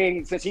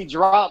 between since he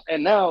dropped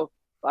and now,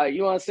 like you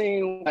know what I'm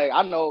saying, like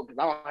I know because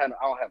I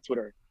don't have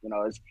Twitter. You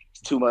know, it's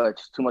too much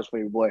for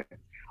your boy.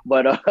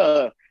 But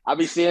I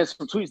be seeing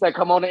some tweets that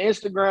come on the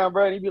Instagram,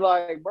 bro, and he be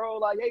like, bro,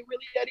 like they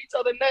really at each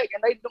other neck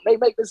and they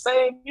make the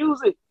same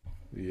music.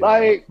 Yeah,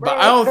 Like, but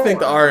I bro, don't think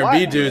the R&B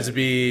what? dudes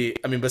be.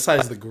 I mean,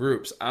 besides the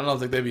groups, I don't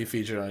think they be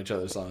featured on each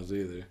other's songs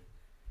either.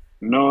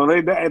 No,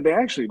 they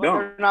actually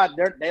But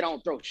don't. they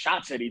don't throw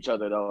shots at each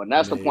other though, and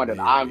that's the point that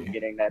I'm Maybe.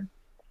 getting. That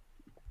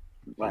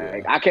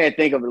like Yeah. I can't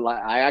think of it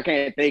like I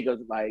can't think of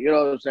like you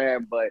know what I'm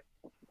saying, but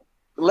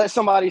let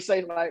somebody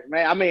say like,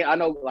 man, I mean, I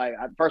know like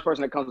the first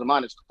person that comes to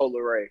mind is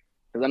Foray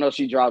because I know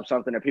she dropped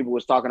something that people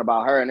was talking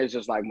about her, and it's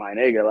just like my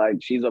nigga, like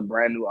she's a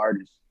brand new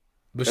artist.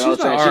 But You know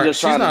what I'm saying? She's just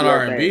she's trying to not do her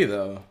R&B thing.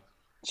 though.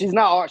 She's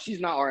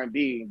not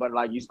R&B, but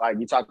like you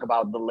talk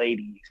about the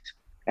ladies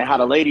and how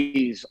the Yeah.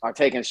 ladies are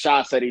taking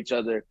shots at each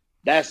other.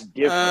 That's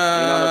different.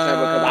 You know what I'm saying?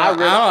 Because I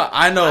really,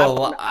 I know I a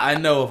lot. I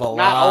know of a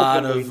not lot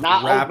openly, of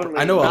not rapper. I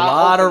openly, know a not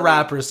lot of openly.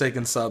 rappers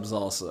taking subs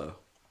also.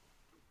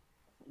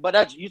 But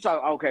that's you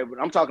talk okay, but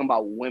I'm talking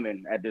about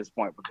women at this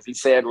point because he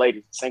said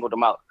ladies, singled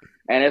them out.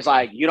 And it's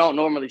like you don't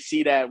normally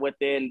see that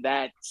within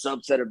that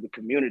subset of the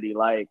community.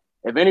 Like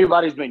if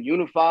anybody's been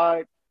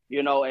unified,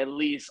 you know, at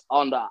least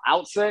on the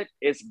outset,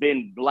 it's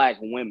been black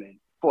women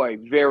for a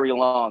very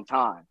long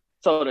time.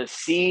 So to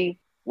see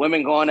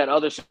women going at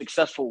other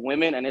successful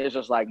women, and it's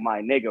just like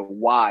my nigga,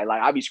 why?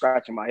 Like I be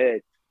scratching my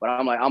head, but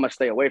I'm like, I'm gonna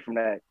stay away from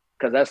that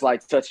because that's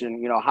like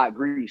touching, you know, hot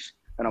grease,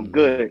 and I'm Mm-hmm.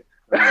 good.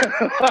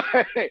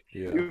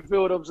 Yeah. You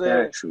feel what I'm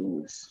saying?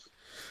 Actually,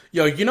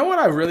 Yo, you know what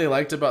I really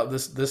liked about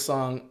this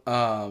song?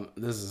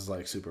 This is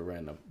like super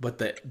random, but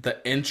the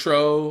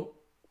intro,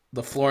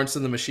 the Florence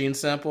and the Machine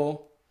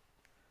sample.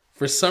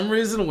 For some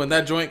reason, when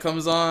that joint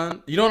comes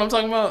on, you know what I'm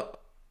talking about?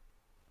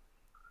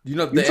 You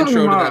know you the talking intro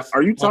to about? that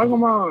Are you talking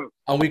about?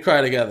 on We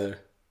Cry Together.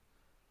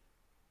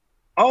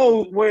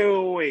 Oh,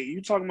 wait.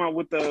 You talking about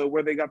with the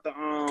where they got the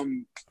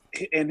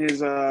and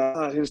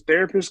his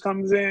therapist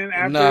comes in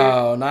after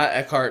it? No, not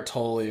Eckhart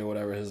Tolle or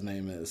whatever his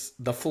name is.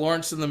 The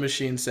Florence and the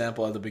Machine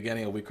sample at the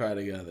beginning of We Cry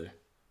Together,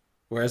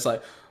 where it's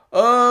like,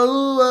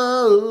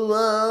 oh,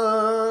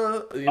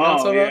 oh, oh. You know what I'm Oh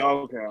talking yeah,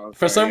 about? okay,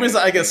 For okay, some yeah,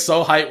 reason, I get yeah,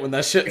 so hyped when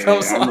that shit yeah,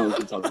 comes yeah. I on. know what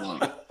you're talking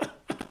about.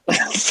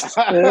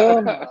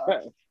 Hell no.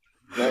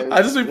 I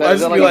Is that just be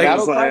like a It's like,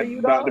 battle cry to like you,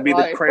 about to dog? be the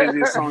Like,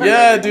 craziest song you yeah,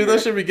 ever dude, that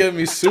hear. should be getting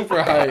me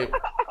super hyped.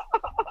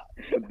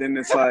 But then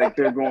it's like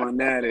they're going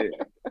at it.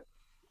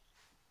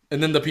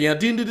 And then the piano,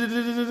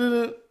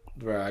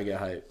 bro, I get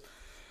hyped.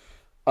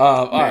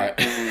 All right.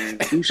 Man,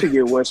 he should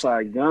get West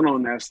Side Gun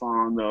on that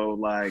song though.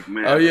 Like,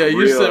 Oh man, yeah, for you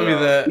real sent me though.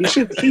 that.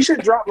 He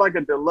should drop like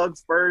a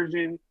deluxe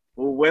version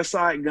with West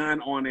Side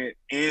Gun on it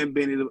and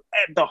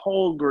the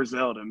whole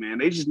Griselda, man.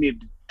 They just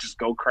need to just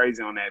go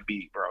crazy on that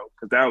beat, bro.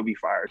 Because that would be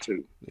fire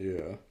too.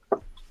 Yeah.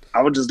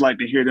 I would just like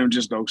to hear them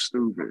just go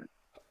stupid.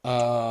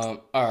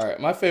 All right.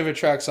 My favorite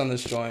tracks on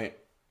this joint.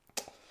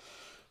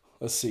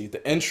 Let's see.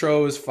 The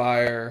intro is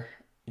fire.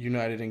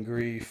 United in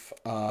Grief.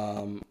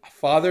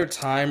 Father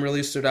Time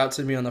really stood out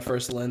to me on the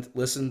first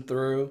listen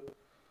through.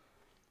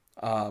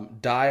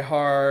 Die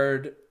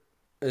Hard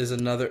is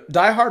another.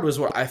 Die Hard was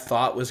what I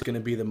thought was going to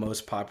be the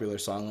most popular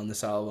song on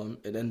this album.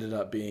 It ended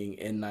up being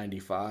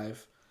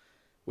N95,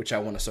 which I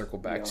want to circle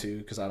back to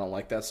because I don't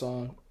like that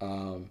song.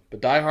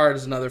 But Die Hard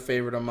is another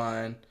favorite of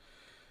mine.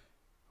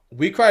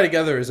 We Cry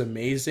Together is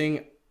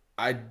amazing.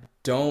 I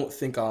don't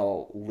think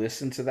I'll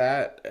listen to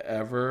that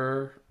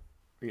ever.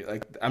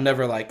 Like I'm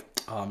never like,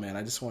 oh man,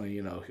 I just want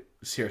to,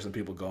 hear some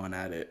people going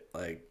at it.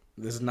 Like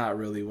this is not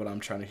really what I'm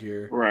trying to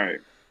hear. Right.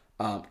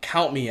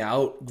 Count Me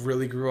Out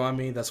really grew on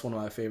me. That's one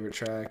of my favorite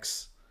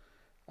tracks.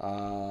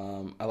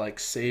 I like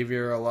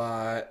Savior a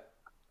lot.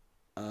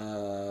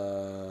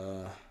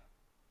 I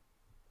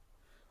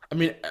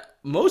mean,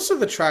 most of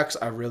the tracks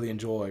I really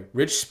enjoy.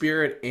 Rich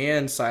Spirit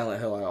and Silent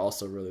Hill I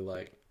also really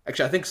like.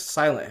 Actually, I think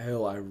Silent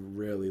Hill I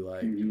really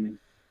like. Mm-hmm.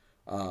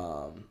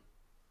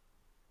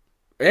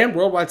 And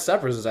Worldwide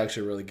Steppers is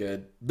actually really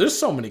good. There's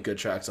so many good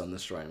tracks on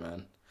this joint,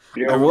 man.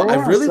 Yeah, I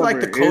really like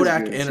the Stepper is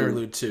Kodak good,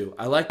 interlude too.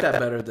 I like that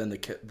better than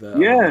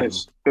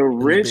Yes, the than the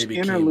Rich Baby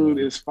Keem interlude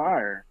one. is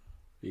fire.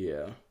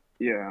 Yeah.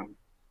 Yeah.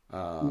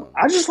 Um,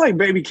 I just like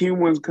Baby Keem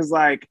ones because,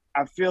 like,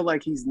 I feel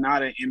like he's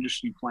not an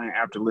industry plant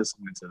after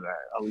listening to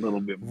that a little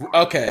bit more.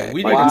 okay,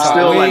 we Like, need to he's talk.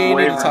 still, like,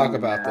 We need to talk wavering in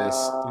about there.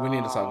 this. We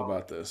need to talk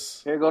about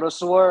this. Here go to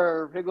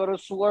Swerve. Here go to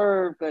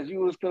Swerve because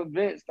you was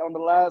convinced on the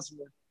last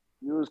one.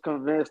 You was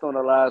convinced on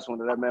the last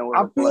one that man was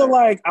I a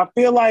player. I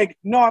feel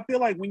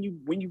like when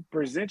you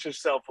present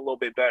yourself a little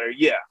bit better,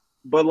 yeah.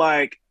 But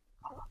like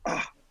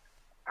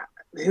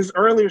his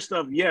earlier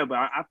stuff, yeah. But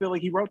I feel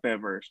like he wrote that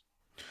verse.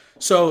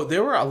 So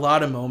there were a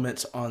lot of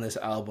moments on this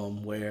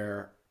album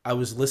where I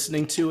was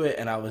listening to it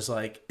and I was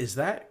like, "Is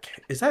that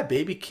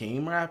Baby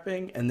Keem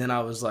rapping?" And then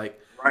I was like,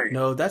 Right.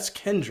 "No, that's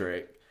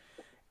Kendrick."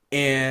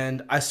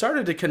 And I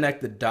started to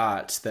connect the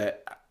dots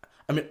that,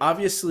 I mean,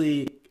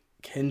 obviously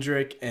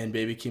Kendrick and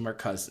Baby Keem are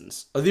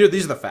cousins.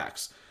 These are the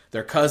facts.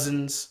 They're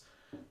cousins.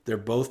 They're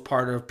both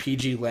part of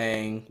PG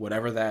Lang,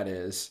 whatever that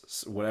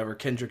is, whatever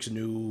Kendrick's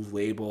new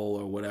label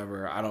or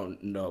whatever, I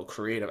don't know,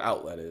 creative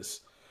outlet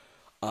is.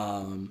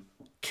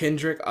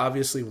 Kendrick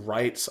obviously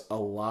writes a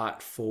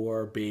lot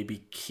for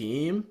Baby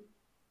Keem.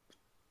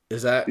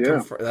 Is that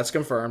that's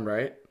confirmed,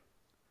 right?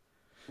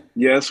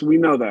 Yes, we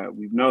know that.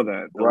 We know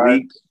that. The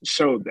Right. leak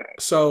showed that.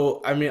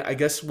 So, I mean, I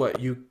guess what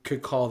you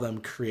could call them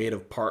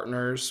creative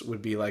partners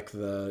would be like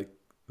the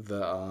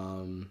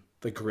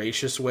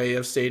gracious way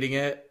of stating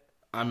it.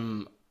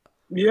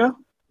 Yeah.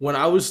 When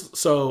I was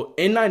so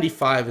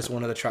N95 is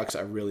one of the tracks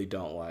I really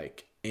don't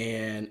like,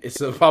 and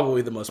it's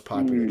probably the most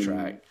popular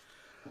track.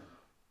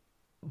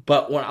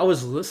 But when I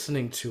was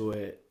listening to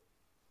it,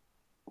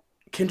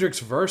 Kendrick's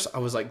verse, I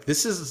was like,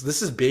 this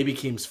is Baby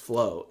Keem's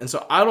flow. And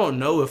so I don't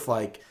know if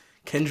like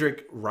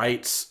Kendrick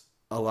writes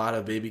a lot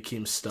of Baby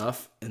Keem's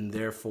stuff and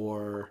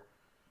therefore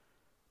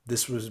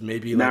this was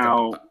maybe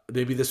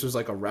maybe this was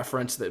like a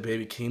reference that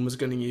Baby Keem was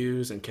going to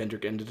use and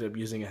Kendrick ended up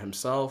using it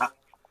himself.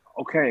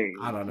 Okay.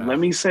 I don't know. Let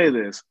me say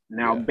this.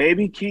 Now,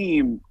 Baby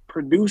Keem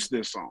produced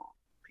this song.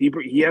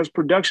 He has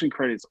production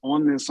credits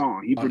on this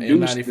song. He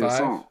produced N95? this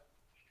song.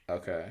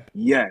 Okay.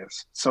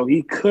 Yes. So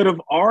he could have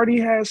already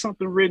had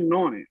something written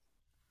on it.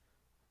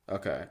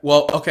 Okay.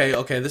 Well,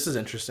 okay. This is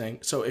interesting.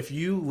 So if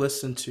you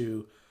listen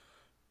to,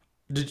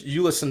 did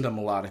you listen to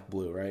Melodic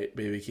Blue, right?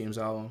 Baby Keem's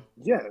album?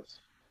 Yes.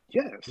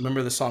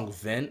 Remember the song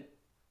Vent?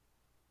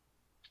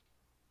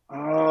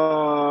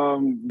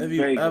 Have you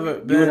Vaguely. ever You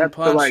would been have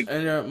punched to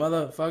in your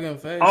motherfucking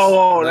face?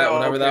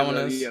 whatever that one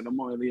is. Yeah.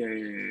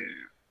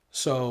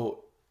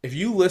 So if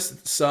you listen,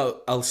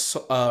 so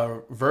a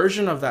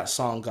version of that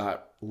song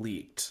got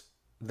leaked.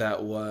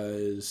 That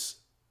was,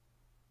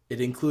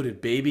 it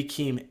included Baby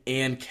Keem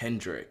and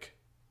Kendrick,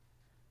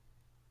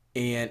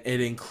 and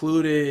it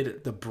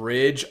included the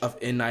bridge of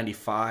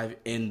N95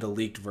 in the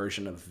leaked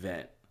version of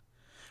Vent,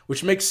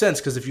 which makes sense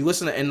because if you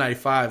listen to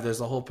N95, there's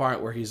the whole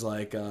part where he's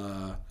like,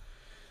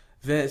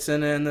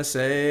 Vincent in the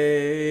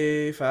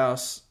safe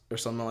house or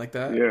something like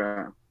that.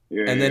 Yeah.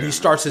 And then he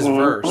starts his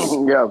verse.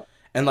 Yeah.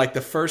 And like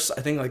the first,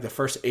 I think like the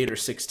first 8 or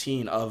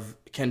 16 of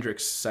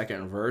Kendrick's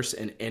second verse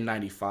in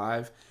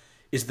N95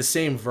 is the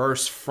same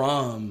verse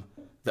from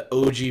the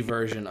OG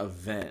version of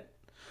Vent.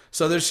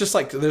 So there's just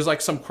like, there's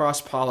like some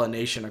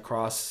cross-pollination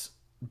across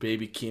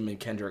Baby Keem and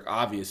Kendrick,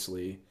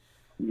 obviously,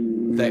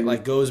 that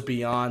like goes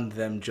beyond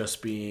them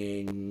just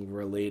being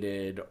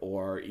related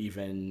or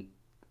even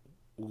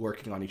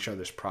working on each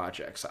other's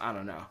projects. I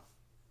don't know.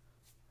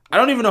 I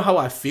don't even know how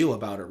I feel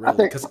about it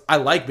really because I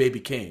like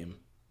Baby Keem.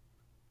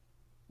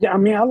 Yeah, I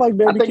mean, I like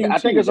Baby Keem. I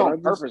think it's on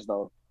purpose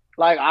though.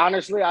 Like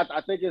honestly, I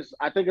think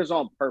it's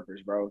on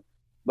purpose, bro.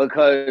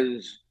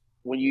 Because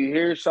when you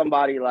hear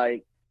somebody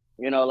like,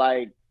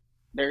 like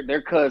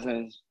they're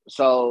cousins,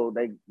 so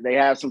they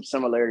have some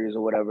similarities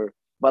or whatever.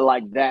 But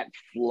like that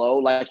flow,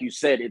 like you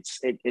said,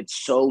 it's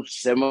so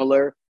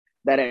similar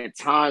that at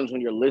times when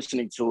you're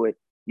listening to it,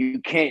 you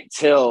can't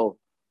tell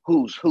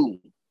who's who.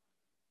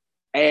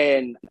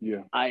 And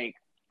I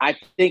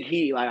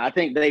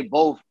think they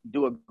both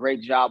do a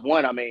great job.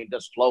 One, I mean,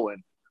 just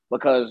flowing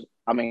because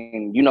I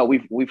mean,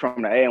 we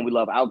from the A and we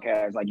love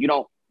Outkast. Like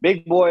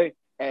Big Boy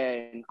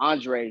and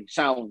Andre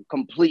sound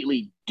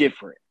completely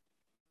different.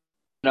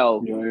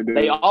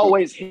 They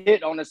always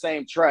hit on the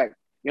same track.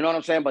 You know what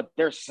I'm saying? But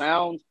their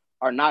sounds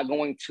are not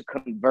going to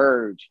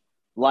converge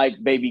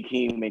like Baby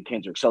Keem and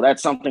Kendrick. So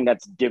that's something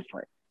that's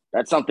different.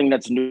 That's something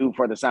that's new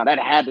for the sound. That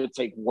had to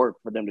take work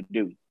for them to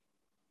do.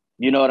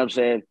 You know what I'm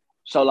saying?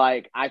 So,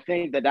 like, I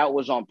think that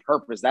was on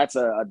purpose. That's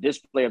a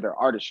display of their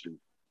artistry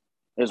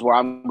is where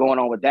I'm going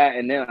on with that.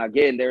 And then,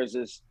 again, there's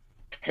this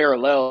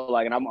parallel,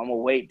 like, and I'm going to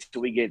wait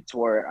till we get to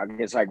where I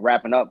guess, like,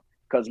 wrapping up.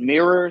 Because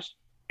Mirrors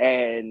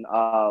and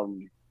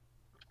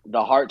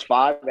the Hearts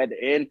 5 at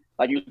the end,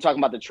 like, you were talking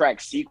about the track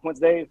sequence,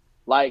 Dave.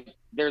 Like,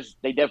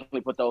 they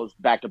definitely put those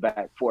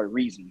back-to-back for a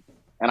reason.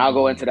 And I'll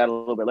go into that a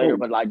little bit later.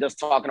 But, like, just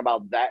talking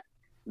about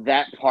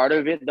that part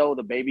of it, though,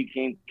 the Baby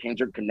Keem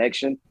Kendrick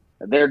connection,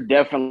 they're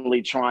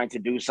definitely trying to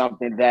do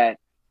something that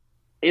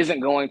isn't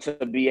going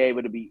to be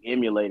able to be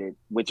emulated,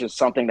 which is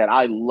something that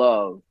I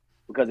love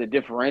because it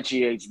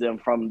differentiates them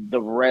from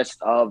the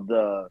rest of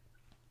the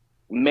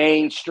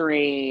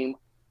mainstream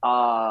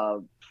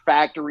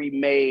factory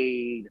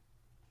made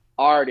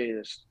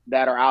artists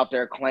that are out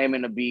there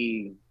claiming to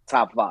be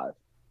top five,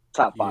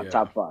 top five, Yeah.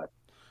 top five.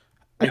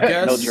 I No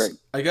guess Drake.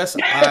 I guess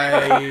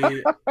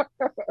I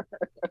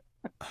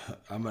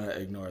I'm gonna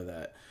ignore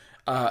that.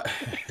 I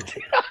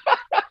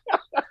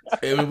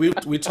mean,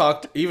 we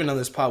talked even on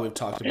this pod. We've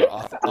talked about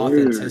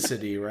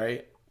authenticity,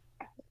 right?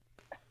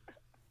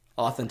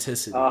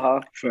 Authenticity,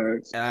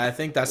 Facts. and I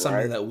think that's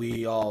something Right. that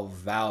we all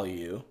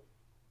value.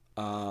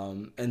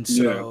 And Yeah.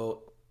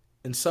 so,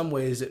 in some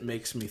ways, it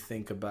makes me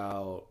think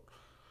about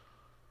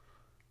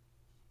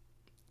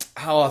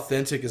how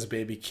authentic is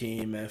Baby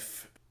Keem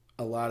if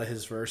a lot of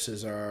his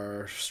verses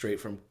are straight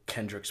from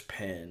Kendrick's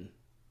pen.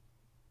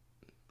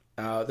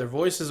 Their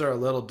voices are a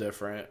little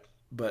different,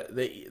 but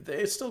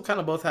they still kind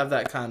of both have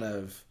that kind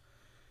of.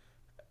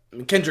 I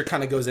mean, Kendrick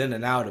kind of goes in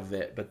and out of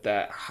it, but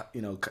that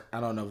I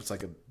don't know if it's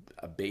like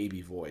a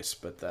baby voice,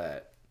 but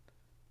that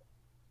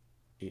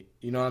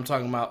you know what I'm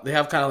talking about. They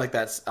have kind of like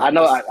that. I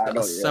know, I a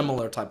know, yeah.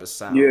 similar type of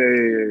sound.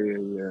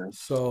 Yeah.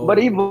 So, But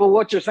even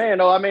what you're saying,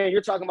 though, I mean, you're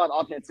talking about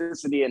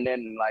authenticity, and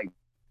then like,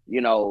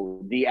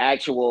 the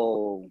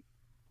actual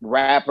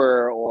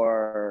rapper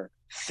or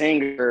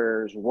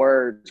singer's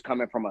words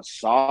coming from a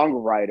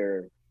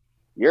songwriter.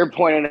 You're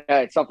pointing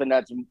at something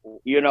that's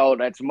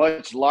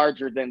much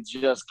larger than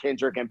just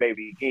Kendrick and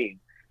Baby Keem.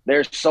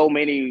 There's so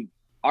many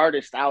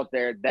artists out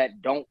there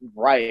that don't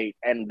write,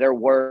 and their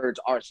words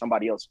are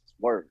somebody else's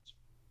words.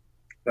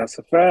 That's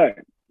a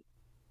fact.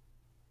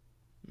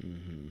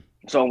 mm-hmm.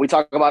 So when we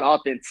talk about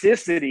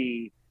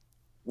authenticity,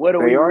 what are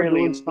They we are really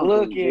doing something.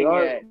 looking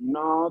at?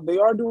 No, they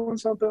are doing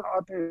something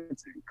authentic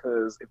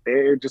because if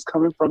they're just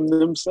coming from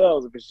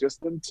themselves, if it's just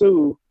them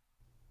two,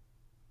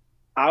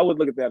 I would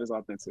look at that as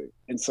authentic.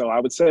 And so I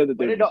would say that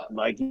they're,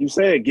 like you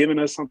said, giving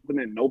us something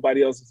that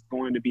nobody else is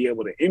going to be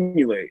able to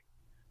emulate.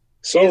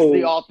 So is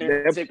the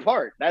authentic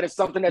part. That is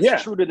something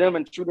that's true to them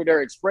and true to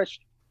their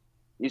expression.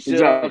 You see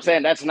what I'm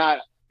saying? That's not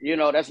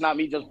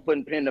me just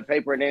putting pen to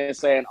paper and then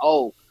saying,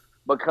 oh,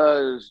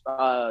 because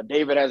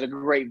David has a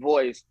great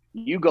voice,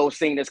 you go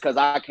sing this because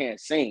I can't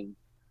sing.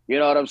 You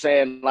know what I'm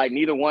saying? Like,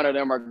 neither one of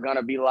them are going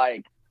to be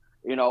like,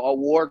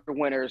 award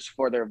winners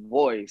for their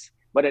voice.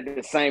 But at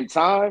the same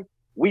time,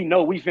 we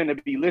know we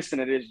finna be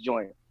listening to this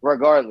joint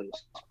regardless.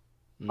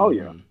 Mm-hmm. Oh,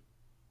 yeah.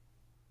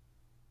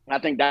 I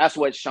think that's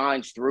what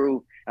shines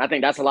through. And I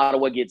think that's a lot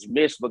of what gets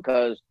missed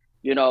because,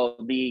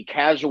 the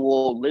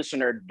casual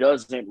listener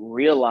doesn't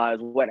realize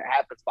what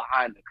happens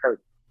behind the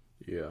curtain.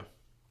 Yeah.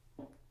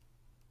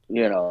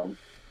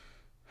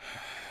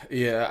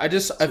 Yeah,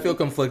 I feel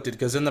conflicted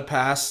because in the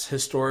past,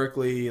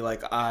 historically,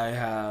 like I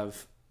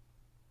have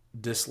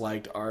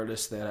disliked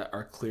artists that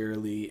are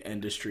clearly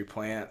industry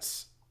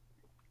plants.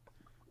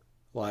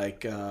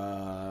 Like,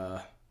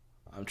 I'm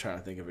trying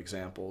to think of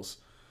examples.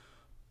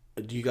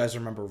 Do you guys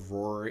remember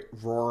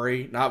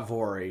Rory? Not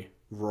Vory.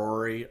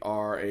 Rory,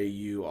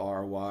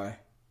 Raury.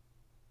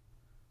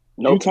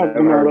 Nope, you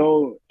talking about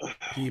old?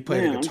 He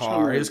played the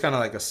guitar. He was kind of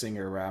like a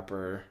singer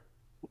rapper.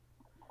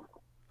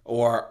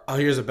 Or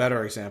here's a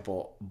better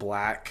example: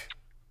 Black,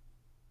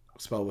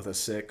 spelled with a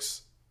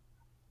 6.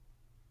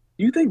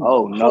 You think?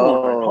 Oh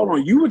no! Hold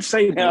on. You would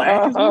say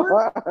Black is one?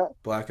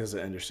 Black is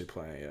an industry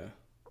plant, yeah.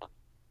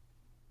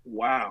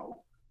 Wow.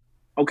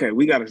 Okay,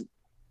 we gotta.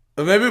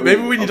 Maybe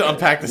we need to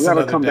unpack this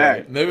another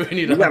day. Maybe we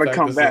need to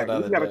unpack this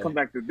another day. We gotta come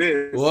back to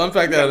this. We'll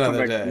unpack that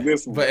another day.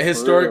 But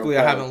historically,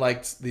 I haven't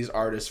liked these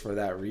artists for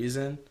that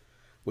reason,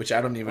 which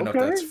I don't even know if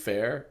that's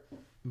fair.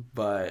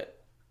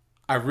 But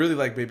I really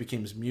like Baby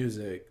Keem's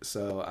music,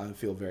 so I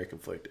feel very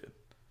conflicted.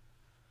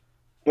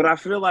 But I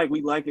feel like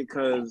we like it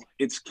because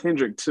it's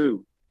Kendrick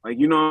too. Like,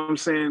 you know what I'm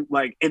saying?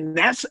 Like, and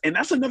that's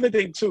another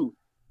thing too.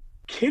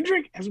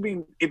 Kendrick has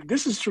been, if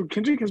this is true,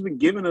 Kendrick has been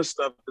giving us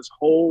stuff this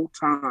whole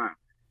time.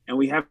 And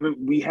we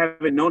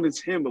haven't known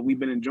it's him, but we've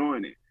been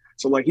enjoying it.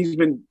 So like he's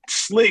been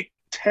slick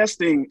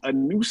testing a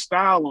new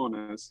style on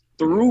us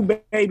through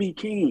Baby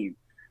Keem,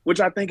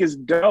 which I think is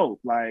dope.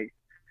 Like,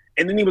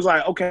 and then he was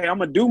like, okay, I'm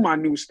gonna do my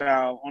new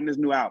style on this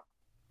new album.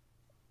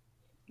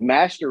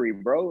 Mastery,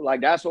 bro.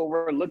 Like, that's what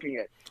we're looking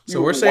at.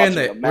 So we're saying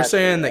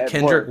that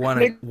Kendrick won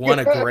a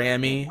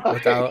Grammy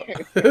without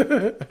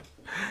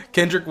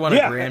Kendrick won a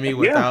Grammy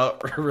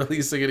without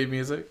releasing any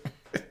music.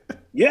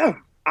 Yeah.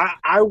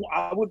 I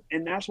would,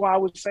 and that's why I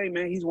would say,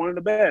 man, he's one of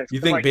the best. You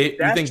think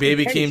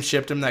Baby Keem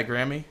shipped him that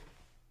Grammy?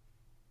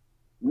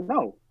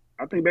 No,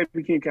 I think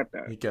Baby Keem kept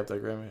that. He kept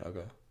that Grammy,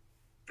 okay,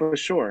 for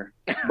sure.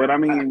 But I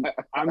mean,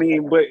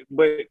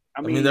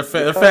 they're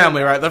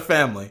family, right? They're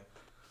family.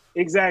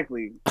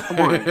 Exactly. Come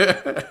on.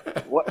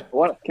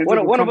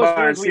 One of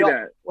us wins.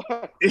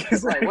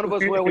 One of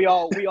us win. We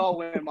all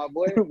win, my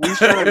boy.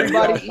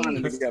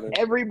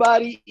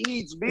 Everybody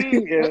eats,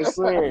 B. Yes,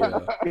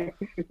 sir. Yeah.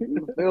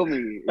 You feel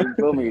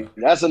me?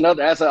 That's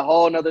a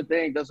whole nother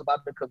thing. That's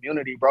about the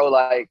community, bro.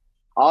 Like,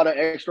 all the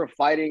extra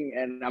fighting,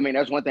 and I mean,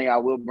 that's one thing I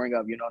will bring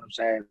up. You know what I'm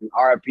saying?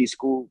 RIP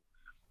School.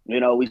 You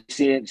know, we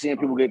seeing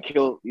people get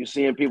killed. You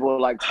seeing people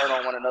like turn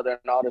on one another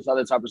and all this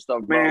other type of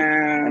stuff, bro.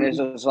 And it's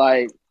Man, just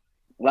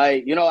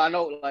you know, I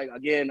know, like,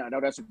 again, I know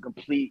that's a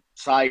complete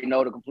side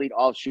note, a complete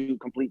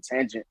offshoot, complete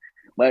tangent.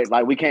 But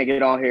like, we can't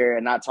get on here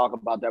and not talk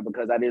about that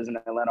because that is an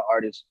Atlanta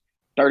artist,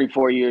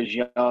 34 years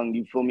young.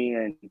 You feel me?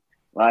 And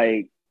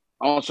like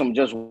on some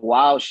just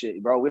wild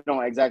shit, bro. We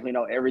don't exactly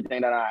know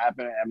everything that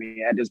happened. I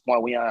mean, at this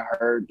point, we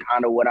heard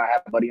kind of what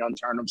happened, but he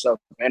unturned himself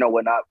in or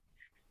whatnot,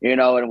 you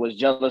know, and was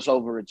jealous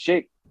over a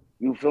chick.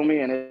 You feel me?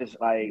 And it's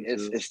like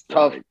it's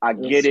tough. I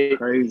get it,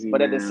 crazy,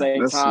 but at the man. same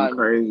That's some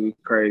time,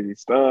 crazy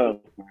stuff.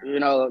 you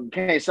know,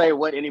 can't say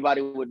what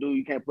anybody would do.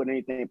 You can't put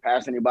anything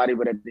past anybody.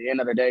 But at the end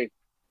of the day,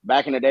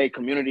 back in the day,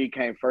 community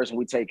came first, and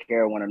we take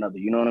care of one another.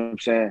 You know what I'm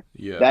saying?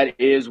 Yeah. That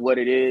is what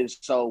it is.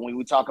 So when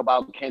we talk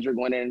about Kendrick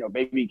winning or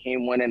Baby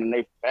Keem winning and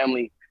their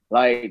family,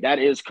 like, that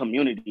is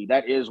community.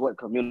 That is what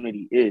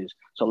community is.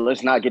 So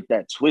let's not get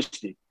that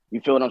twisted.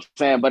 You feel what I'm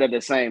saying? But at the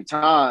same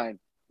time,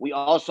 we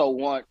also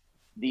want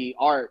the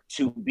art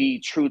to be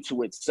true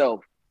to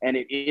itself, and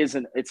it's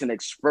an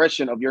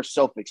expression of your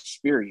self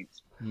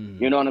experience.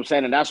 You know what I'm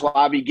saying? And that's why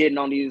I be getting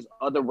on these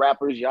other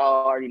rappers.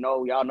 Y'all already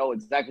know. Y'all know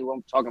exactly what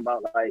I'm talking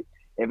about. Like,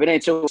 if it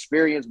ain't your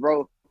experience,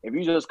 bro, if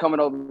you just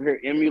coming over here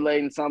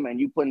emulating something and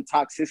you putting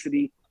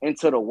toxicity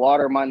into the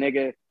water, my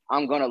nigga,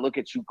 I'm going to look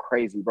at you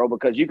crazy, bro,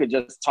 because you could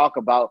just talk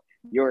about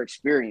your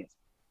experience.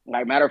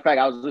 Like, matter of fact,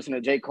 I was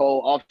listening to J.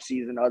 Cole off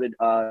season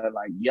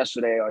like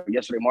yesterday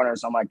morning or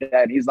something like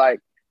that. And he's like,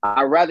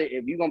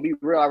 if you're going to be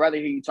real, I'd rather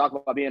hear you talk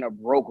about being a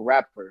broke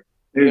rapper.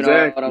 You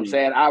know what I'm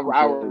saying? I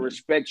will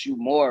respect you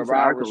more, bro.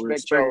 I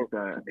respect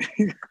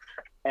that.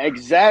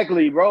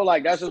 Exactly, bro.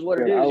 Like, that's just what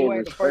it is. You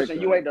ain't the first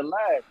and you ain't the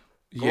last.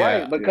 Yeah,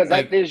 right? Because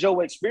that is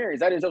your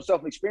experience. That is your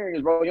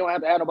self-experience, bro. You don't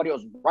have to have nobody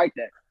else write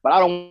that. But I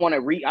don't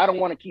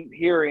want to keep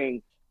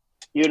hearing,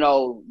 you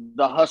know,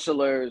 the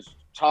hustlers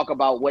talk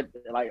about what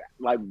like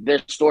their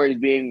stories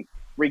being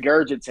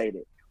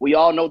regurgitated. We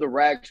all know the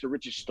rags to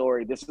riches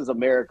story. This is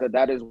America.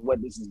 That is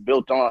what this is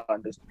built on.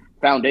 This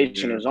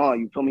foundation is on.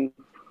 You feel me?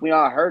 We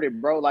all heard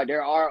it, bro. Like,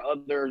 there are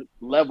other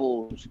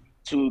levels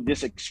to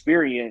this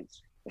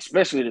experience,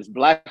 especially this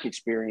black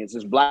experience,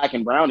 this black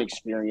and brown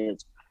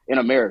experience in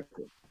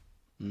America.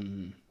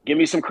 Give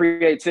me some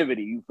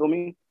creativity. You feel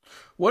me?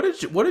 What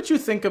did you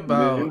think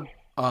about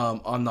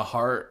on the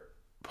Heart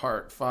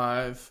Part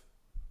 5?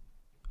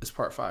 It's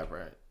Part 5,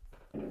 right?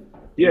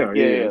 Yeah.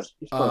 It's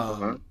Part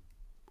 5.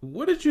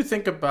 What did you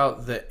think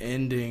about the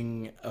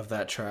ending of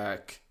that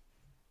track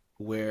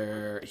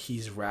where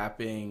he's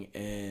rapping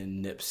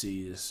in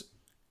Nipsey's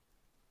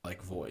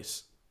like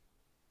voice?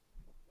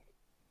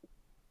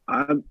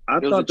 I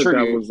thought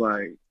that was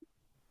like,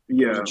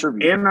 yeah,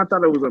 and I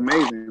thought it was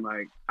amazing.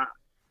 Like,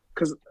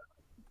 because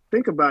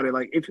think about it,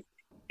 like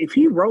if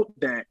he wrote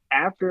that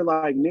after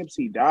like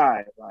Nipsey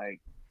died,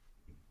 like,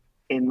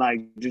 and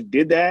like just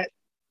did that,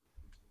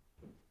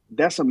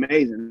 that's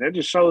amazing. That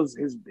just shows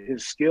his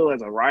skill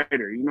as a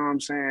writer. You know what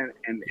I'm saying?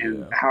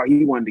 And how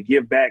he wanted to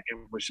give back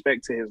in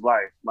respect to his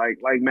life. Like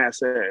Matt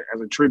said,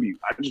 as a tribute.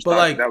 I just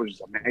thought that was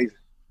just amazing.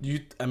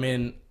 I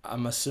mean,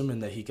 I'm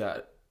assuming that he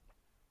got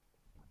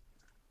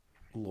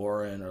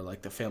Lauren or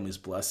like the family's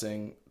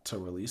blessing to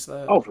release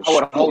that. Oh, for sure.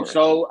 I would hope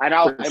so. And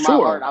in my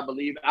heart, I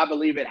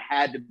believe it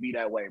had to be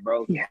that way,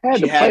 bro. She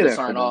had to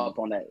sign off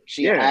on that.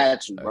 She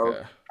had to, bro.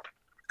 Okay.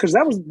 Because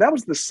that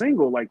was the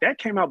single. Like, that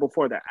came out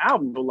before the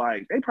album. But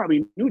like, they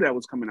probably knew that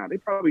was coming out. They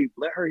probably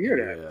let her hear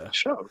that for the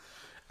show.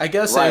 I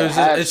guess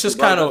it's just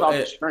kind of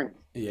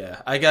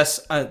I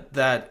guess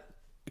that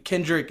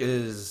Kendrick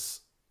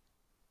is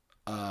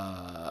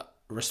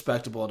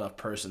respectable enough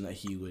person that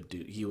he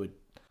would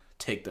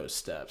take those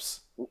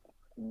steps.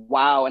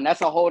 Wow, and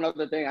that's a whole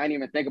other thing I didn't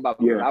even think about.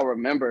 Yeah. I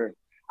remember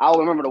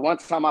the one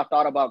time I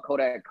thought about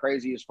Kodak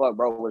crazy as fuck,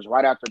 bro, was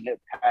right after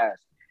Nip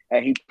passed.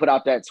 And he put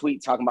out that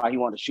tweet talking about he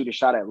wanted to shoot a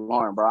shot at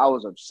Lauren, bro. I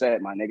was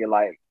upset, my nigga.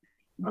 Like,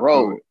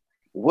 bro,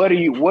 what are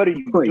you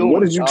doing?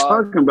 What are you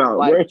talking about?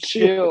 Like,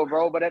 chill,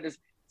 bro. But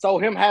so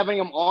him having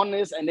him on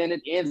this and then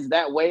it ends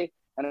that way.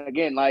 And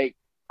again, like,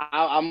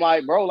 I'm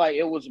like, bro, like,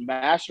 it was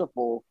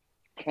masterful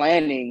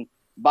planning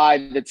by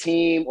the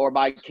team or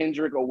by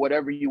Kendrick or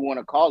whatever you want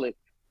to call it.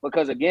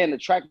 Because again, the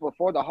track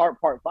before the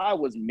Heart Part 5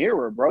 was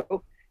Mirror,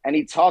 bro. And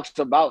he talks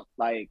about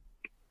like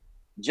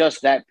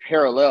just that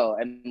parallel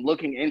and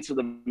looking into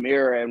the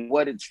mirror and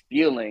what it's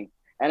feeling.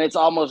 And it's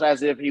almost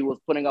as if he was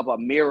putting up a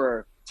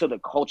mirror to the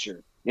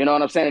culture. You know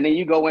what I'm saying? And then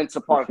you go into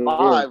Part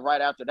 5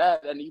 right after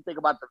that, and you think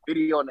about the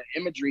video and the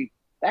imagery,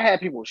 that had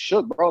people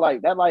shook, bro.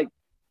 Like, that like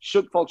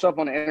shook folks up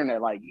on the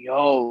internet. Like,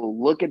 yo,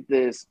 look at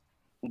this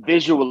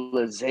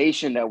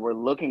visualization that we're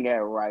looking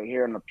at right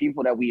here and the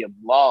people that we have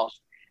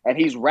lost. And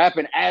he's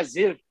rapping as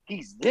if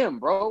he's them,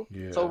 bro.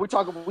 Yeah. So we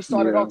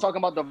started off talking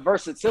about the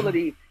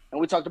versatility, and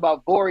we talked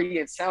about Foray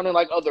and sounding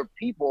like other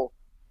people.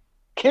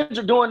 Kids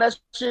are doing that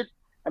shit,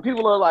 and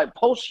people are like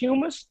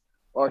posthumous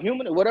or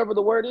human, whatever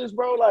the word is,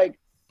 bro. Like,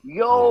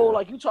 yo,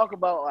 like you talk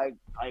about like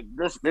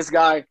this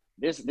guy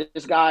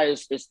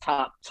is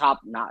top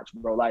notch,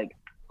 bro. Like,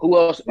 Who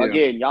else? Yeah.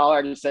 Again, y'all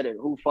already said it.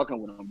 Who fucking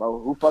with him,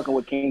 bro? Who fucking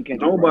with King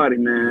Kendrick? Nobody,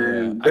 bro?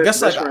 man. Yeah. I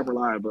guess best like rapper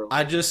alive, bro.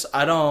 I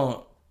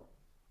don't.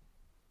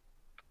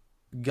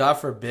 God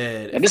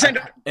forbid And this ain't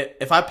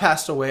if I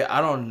passed away, I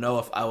don't know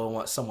if I would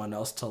want someone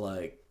else to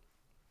like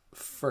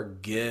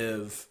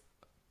forgive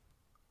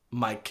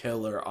my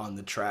killer on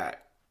the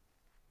track.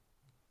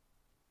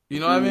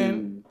 You know what I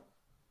mean?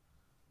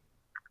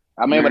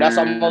 I mean, but that's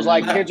almost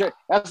like Man. Kendrick.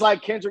 That's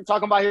like Kendrick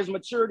talking about his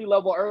maturity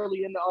level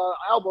early in the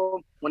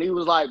album when he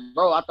was like,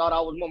 "Bro, I thought I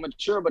was more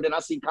mature, but then I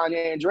see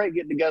Kanye and Drake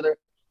getting together.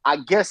 I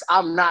guess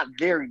I'm not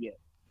there yet."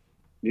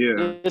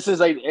 Yeah. This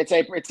is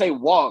it's a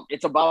walk.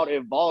 It's about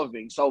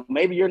evolving. So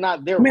maybe you're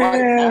not there right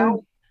Man.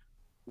 now.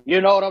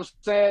 You know what I'm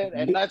saying?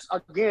 And that's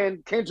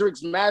again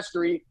Kendrick's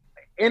mastery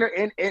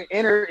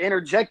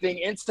interjecting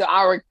into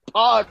our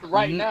pod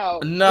right now.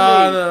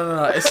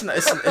 No. It's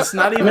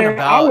not even Man,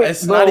 about.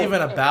 It's not bro,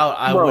 even about.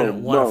 I bro,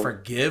 wouldn't want to bro.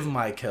 forgive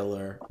my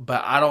killer,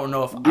 but I don't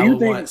know if Do I you would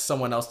think- want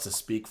someone else to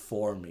speak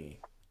for me,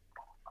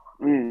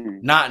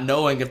 Mm. not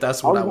knowing if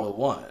that's what I would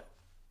want.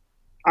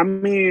 I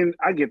mean,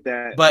 I get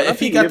that. But I if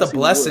he think got the Nipsey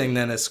blessing, would.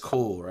 then it's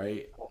cool,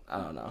 right?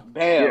 I don't know.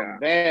 Bam, Yeah.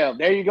 bam.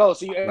 There you go.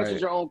 So you answered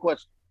Right. your own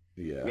question.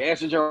 Yeah. You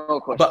answered your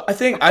own question. But I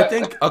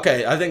think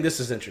okay, I think this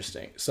is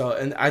interesting. So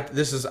and I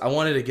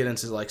wanted to get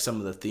into like some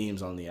of the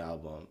themes on the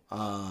album.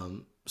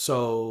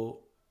 So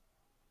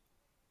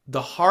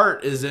the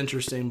heart is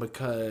interesting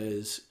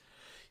because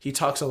he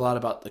talks a lot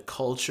about the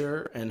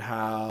culture and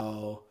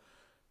how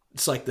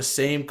it's like the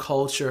same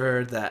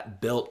culture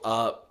that built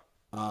up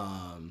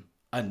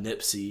a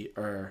Nipsey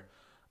or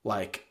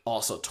like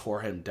also tore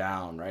him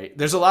down, right?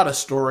 There's a lot of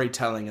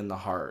storytelling in the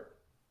heart.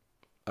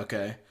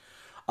 Okay.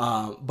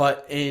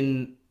 But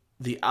in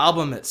the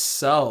album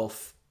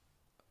itself,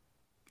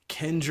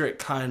 Kendrick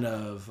kind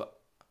of,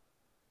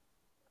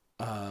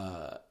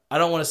 I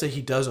don't want to say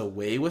he does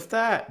away with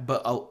that,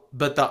 but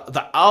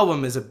the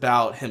album is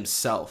about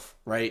himself,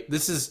 right?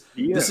 This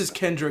is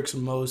Kendrick's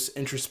most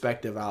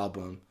introspective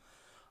album,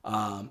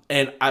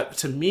 and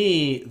to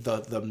me,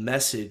 the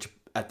message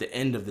at the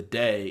end of the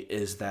day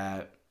is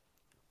that,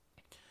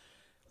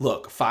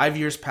 look, 5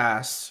 years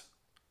passed,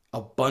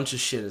 a bunch of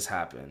shit has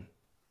happened.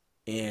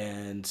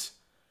 And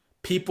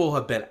people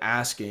have been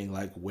asking,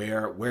 like,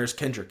 where's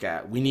Kendrick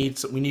at? We need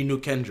new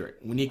Kendrick.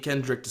 We need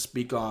Kendrick to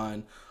speak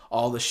on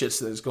all the shits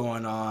that's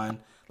going on.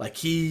 Like,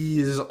 he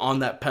is on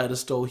that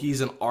pedestal.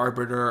 He's an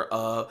arbiter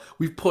of.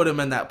 We've put him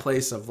in that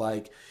place of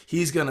like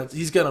he's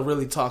gonna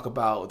really talk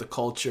about the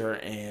culture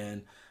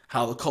and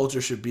how the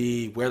culture should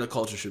be, where the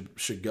culture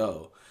should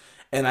go.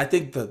 And I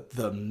think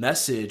the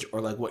message,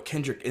 or like what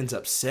Kendrick ends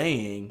up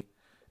saying,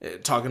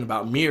 talking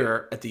about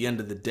Mirror at the end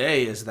of the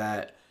day, is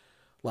that,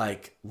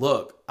 like,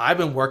 look, I've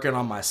been working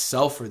on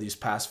myself for these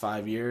past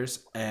 5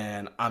 years,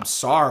 and I'm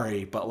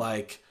sorry, but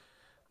like,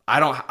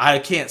 I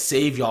can't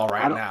save y'all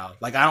right now.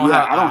 Like, I don't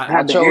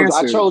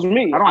I chose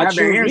me. I don't have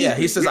the answers. Yeah,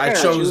 he says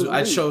Yeah,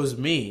 I chose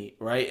me,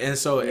 right? And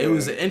so it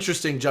was an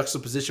interesting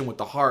juxtaposition with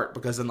the heart,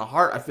 because in the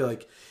heart, I feel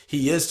like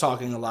he is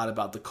talking a lot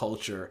about the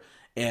culture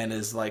and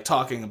is like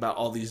talking about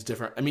all these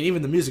different. I mean,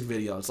 even the music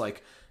video, it's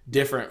like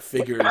different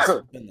figures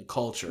in the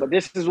culture. But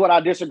this is what I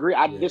disagree.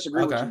 I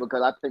disagree with you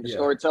because I think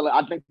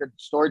the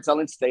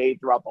storytelling stayed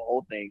throughout the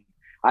whole thing.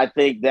 I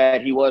think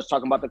that he was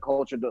talking about the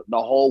culture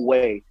the whole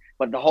way.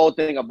 But the whole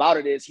thing about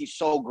it is he's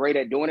so great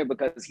at doing it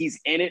because he's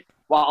in it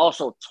while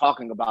also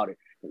talking about it.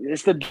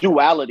 It's the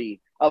duality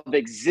of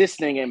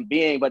existing and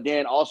being, but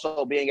then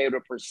also being able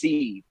to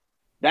perceive.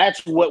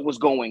 That's what was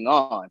going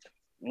on.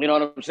 You know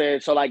what I'm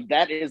saying? So like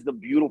that is the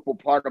beautiful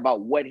part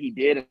about what he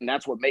did, and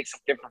that's what makes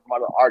him different from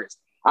other artists.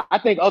 I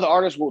think other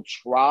artists will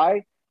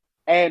try,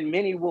 and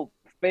many will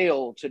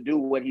fail to do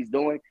what he's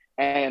doing,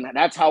 and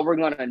that's how we're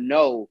gonna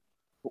know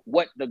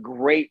what the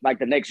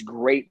next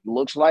great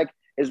looks like,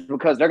 is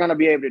because they're gonna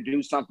be able to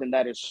do something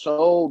that is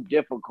so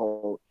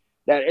difficult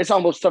that it's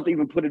almost tough to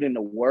even put it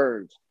into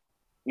words.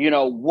 You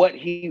know what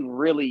he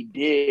really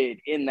did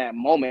in that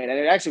moment, and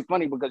it's actually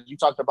funny because you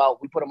talked about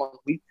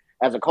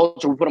as a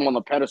culture we put him on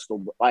the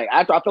pedestal. Like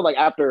I feel like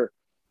after.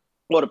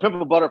 Well, the Pimp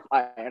a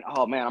Butterfly, and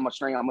oh man, I'm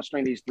gonna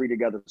string these three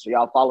together so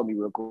y'all follow me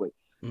real quick.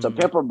 So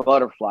Pimp a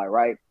Butterfly,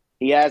 right?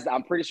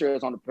 I'm pretty sure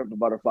it's on the Pimp a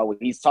Butterfly when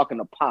he's talking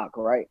to Pac,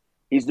 right?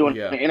 He's doing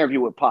an interview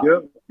with Pac.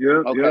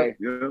 Okay.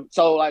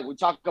 So like we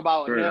talk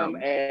about him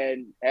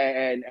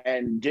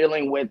and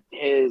dealing with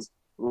his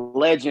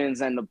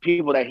legends and the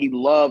people that he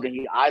loved and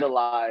he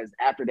idolized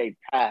after they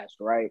passed,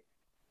 right?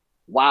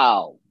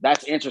 Wow,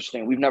 that's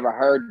interesting. We've never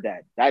heard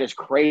that. That is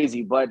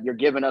crazy, but you're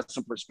giving us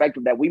some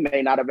perspective that we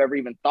may not have ever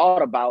even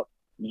thought about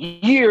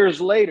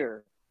years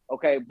later.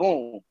 Okay,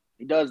 boom,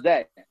 he does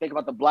that. Think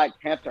about the Black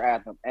Panther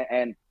anthem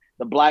and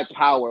the Black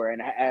Power.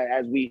 And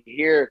as we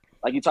hear,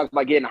 like you talked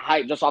about getting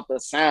hyped just off the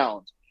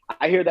sounds,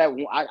 I hear that.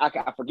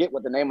 I forget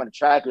what the name of the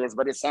track is,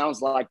 but it sounds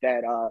like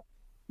that.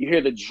 You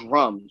hear the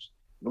drums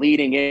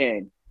bleeding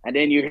in, and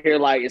then you hear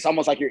like, it's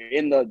almost like you're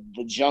in the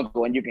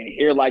jungle and you can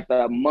hear like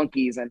the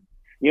monkeys and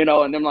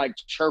and them like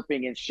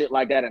chirping and shit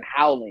like that and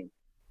howling.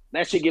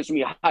 That shit gets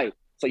me hyped.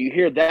 So you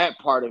hear that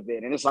part of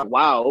it, and it's like,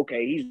 wow,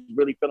 okay, he's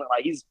really feeling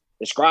like he's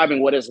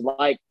describing what it's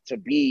like to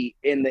be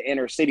in the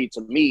inner city.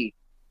 To me,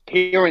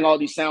 hearing all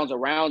these sounds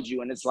around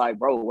you, and it's like,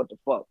 bro, what the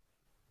fuck?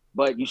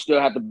 But you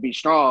still have to be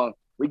strong.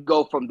 We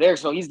go from there.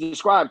 So he's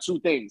described two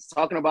things: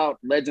 talking about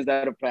legends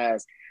that have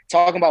passed,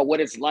 talking about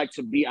what it's like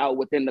to be out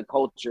within the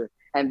culture,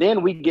 and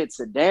then we get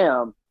to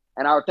Damn.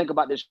 And I would think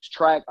about this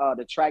track,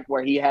 the track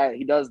where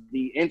he does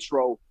the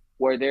intro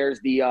where there's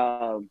the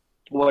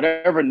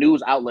whatever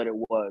news outlet it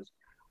was.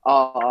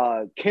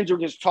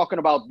 Kendrick is talking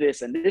about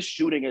this, and this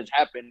shooting has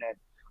happened. And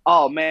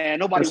oh man,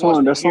 nobody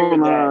wants to hear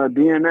that.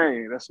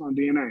 DNA. That's on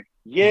DNA.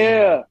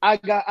 Yeah, I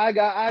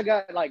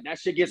got like that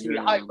shit gets me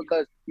hyped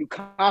because you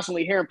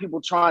constantly hearing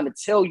people trying to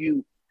tell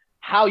you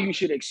how you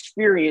should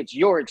experience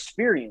your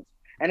experience.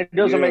 And it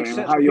doesn't make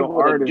sense how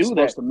your art is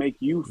supposed to make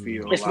you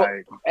feel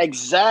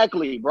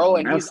exactly, bro.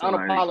 And he's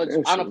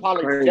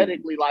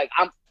unapologetically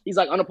he's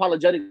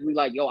unapologetically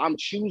like, yo, I'm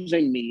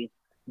choosing me.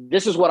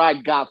 This is what I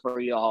got for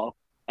y'all.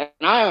 And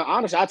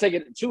I take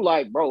it too,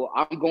 like, bro,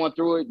 I'm going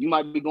through it. You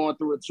might be going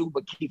through it too,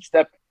 but keep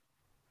stepping.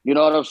 You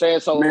know what I'm saying?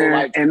 So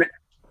I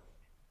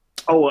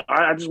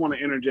just want to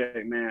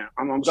interject, man.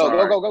 I'm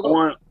sorry. Go.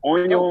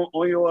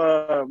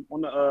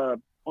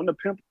 On To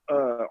Pimp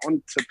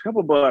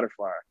a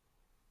Butterfly.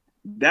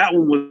 That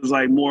one was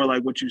like more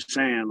like what you're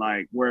saying,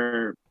 like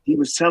where he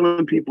was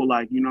telling people,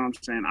 like, you know what I'm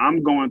saying,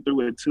 I'm going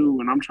through it too,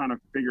 and I'm trying to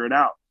figure it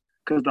out.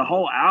 Because the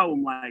whole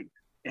album, like,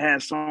 it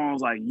has songs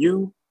like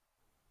You,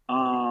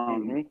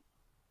 like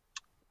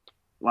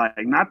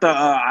not the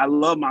I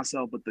Love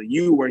Myself, but the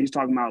You, where he's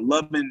talking about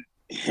loving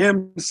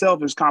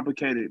himself is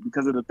complicated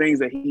because of the things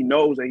that he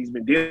knows that he's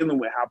been dealing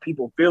with, how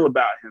people feel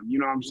about him. You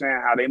know what I'm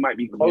saying? How they might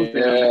be close to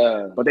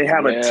him, but they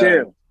have a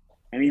tip,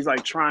 and he's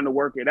like trying to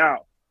work it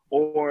out.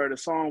 Or the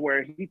song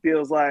where he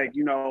feels like,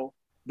 you know,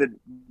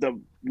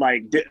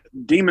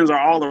 demons are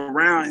all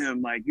around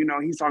him. Like, you know,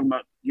 he's talking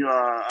about, you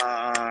know,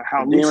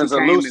 how Lucy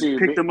came and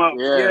picked him up.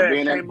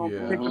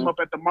 Picked him up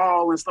at the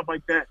mall and stuff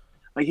like that.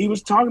 Like, he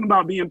was talking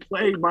about being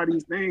plagued by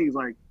these things,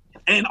 like,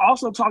 and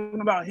also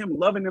talking about him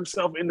loving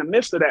himself in the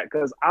midst of that,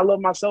 because I Love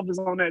Myself is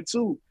on that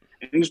too.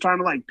 And he's trying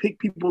to like pick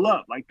people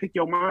up, like pick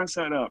your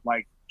mindset up,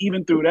 like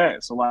even through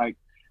that. So like,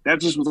 that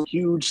just was a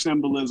huge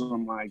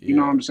symbolism, like, you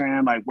know what I'm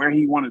saying? Like where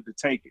he wanted to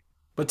take it.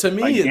 But to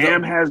me, like,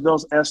 Damn has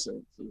those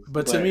essences.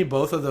 But to me,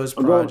 both of those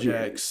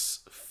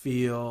projects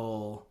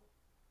feel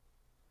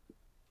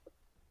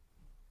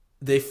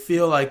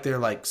like they're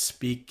like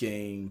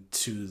speaking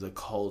to the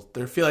cult.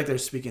 They feel like they're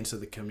speaking to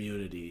the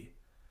community.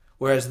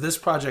 Whereas this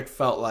project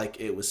felt like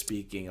it was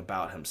speaking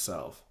about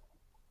himself.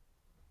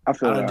 I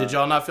feel that. Did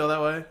y'all not feel that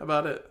way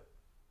about it?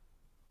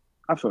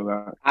 I feel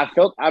that.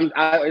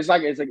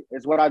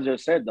 It's what I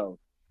just said though.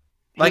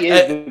 He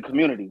is the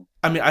community.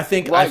 I mean, I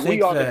think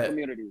we are that, the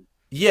community.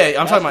 Yeah,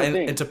 I'm talking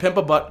about, and To Pimp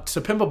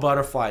a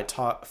Butterfly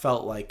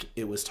felt like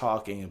it was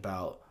talking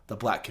about the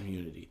Black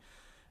community.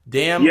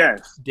 Damn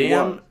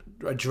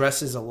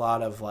addresses a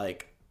lot of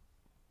like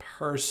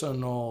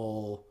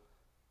personal,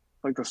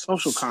 like the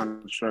social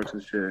constructs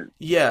and shit.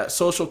 Yeah,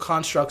 social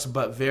constructs,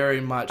 but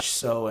very much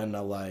so in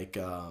a like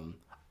in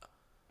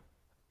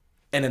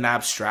an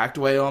abstract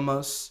way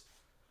almost.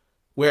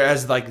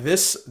 Whereas like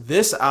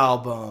this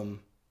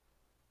album,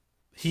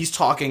 he's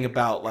talking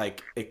about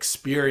like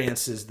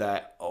experiences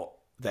that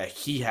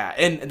he had,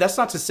 and that's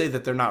not to say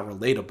that they're not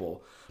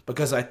relatable,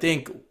 because I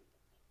think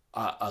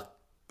a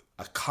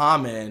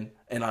common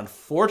and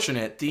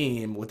unfortunate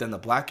theme within the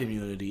Black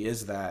community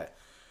is that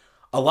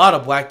a lot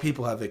of Black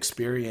people have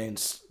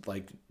experienced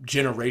like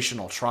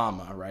generational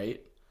trauma,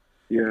 right?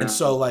 Yeah. And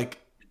so like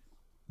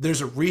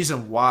there's a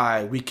reason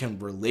why we can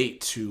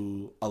relate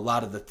to a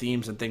lot of the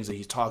themes and things that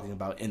he's talking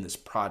about in this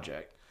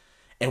project.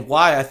 And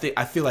why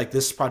I feel like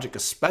this project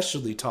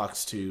especially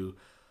talks to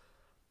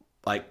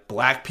like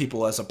Black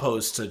people as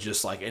opposed to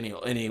just like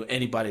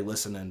anybody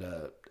listening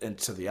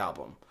into the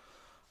album.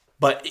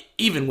 But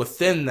even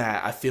within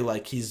that, I feel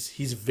like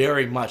he's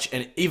very much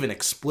and even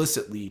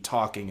explicitly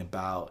talking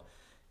about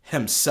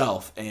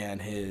himself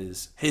and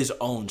his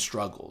own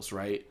struggles,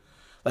 right?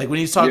 Like when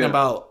he's talking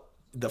about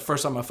the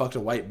first time I fucked a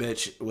white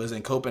bitch was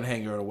in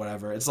Copenhagen or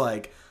whatever, it's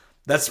like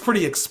that's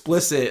pretty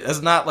explicit.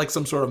 That's not like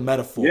some sort of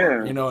metaphor.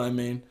 Yeah. You know what I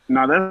mean?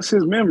 No, that's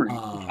his memory.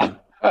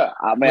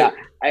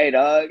 Hey,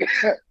 dog.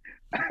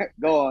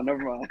 Go on, never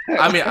mind.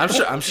 I mean,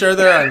 I'm sure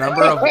there are a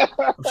number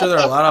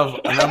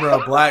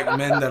of Black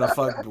men that have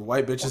fucked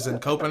white bitches in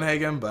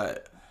Copenhagen,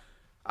 but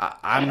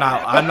I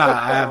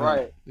haven't.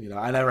 Right. You know,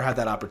 I never had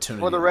that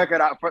opportunity. For the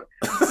record,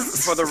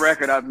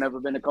 I've never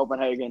been to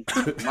Copenhagen.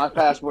 My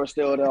passport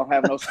still don't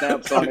have no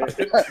stamps on it.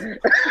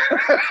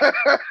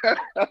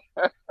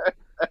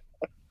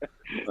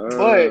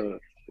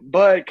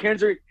 But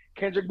Kendrick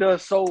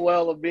does so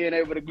well of being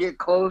able to get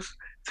close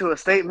to a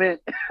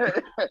statement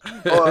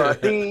or a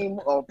theme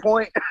or a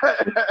point.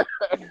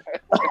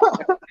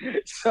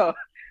 so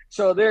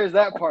there's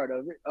that part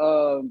of it.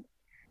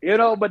 You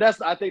know, but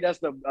I think that's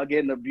the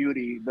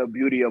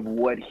beauty of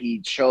what he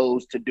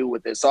chose to do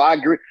with it. So I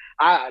agree.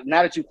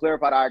 Now that you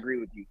clarified, I agree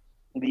with you.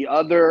 The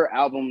other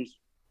albums,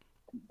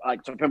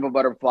 like To Pimp a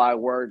Butterfly,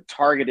 were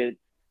targeted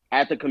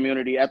at the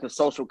community, at the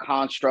social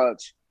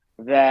constructs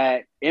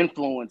that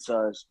influence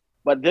us.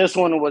 But this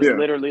one was Yeah.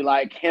 literally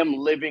like him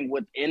living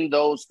within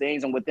those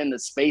things and within the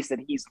space that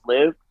he's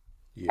lived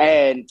Yeah.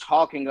 and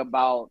talking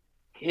about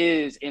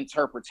his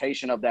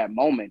interpretation of that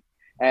moment.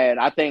 And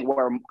I think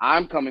where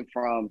I'm coming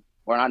from,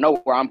 where I know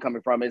where I'm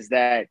coming from, is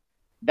that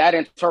that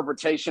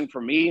interpretation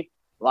for me,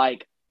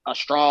 like a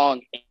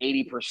strong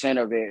 80%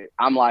 of it,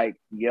 I'm like,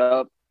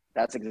 yup,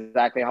 that's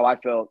exactly how I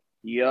felt.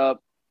 Yup,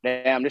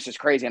 damn, this is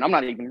crazy. And I'm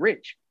not even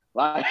rich.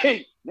 Like,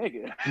 hey,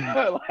 nigga,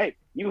 like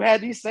you had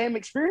these same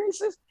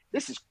experiences?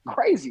 This is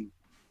crazy.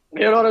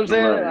 You know what I'm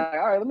saying? Right. Like,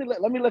 all right,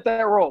 let me let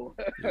that roll.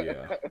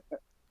 Yeah.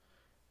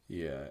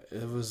 Yeah.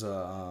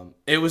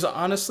 It was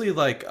honestly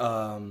like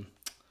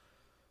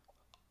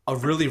a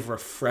really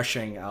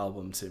refreshing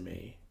album to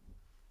me.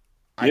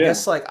 I Yeah.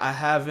 guess like I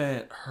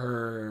haven't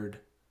heard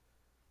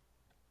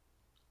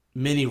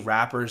many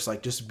rappers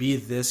like just be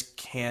this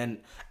can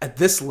at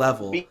this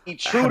level Be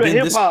true have to been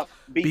hip this hop.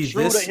 Be be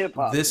true to hip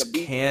hop.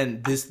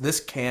 this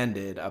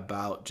candid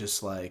about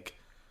just like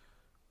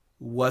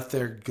what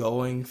they're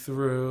going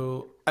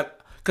through.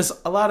 Because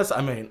a lot of,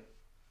 I mean,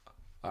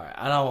 all right,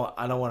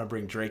 I don't want to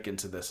bring Drake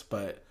into this,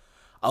 but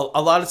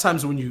a lot of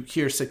times when you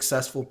hear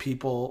successful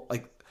people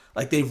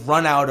like they've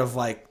run out of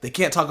like they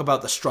can't talk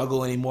about the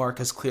struggle anymore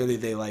because clearly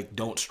they like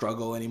don't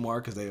struggle anymore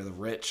because they are the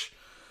rich.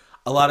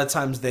 A lot of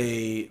times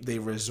they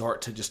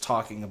resort to just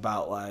talking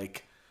about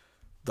like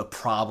the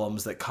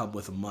problems that come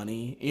with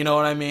money. You know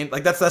what I mean?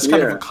 Like that's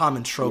kind of a Yeah.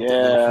 common trope that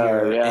you'll Yeah,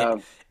 hear yeah,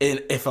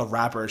 if a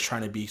rapper is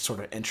trying to be sort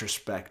of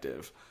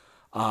introspective.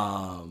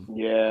 Um,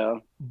 yeah.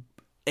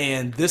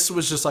 and this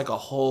was just like a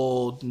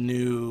whole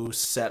new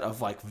set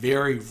of like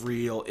very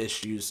real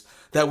issues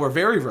that were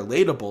very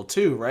relatable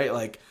too, right?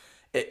 Like,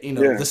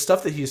 Yeah. the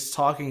stuff that he's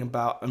talking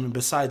about. I mean,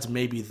 besides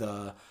maybe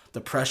the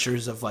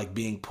pressures of like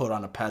being put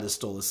on a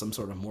pedestal as some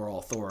sort of moral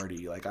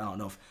authority. Like, I don't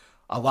know if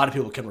a lot of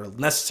people can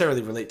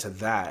necessarily relate to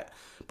that,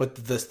 but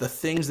the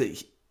things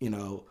that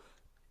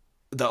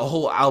the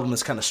whole album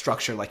is kind of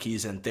structured like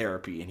he's in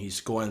therapy and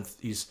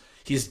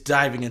he's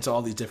diving into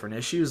all these different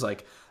issues.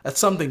 Like that's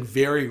something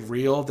very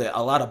real that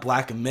a lot of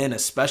black men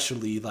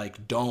especially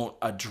like don't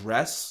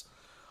address,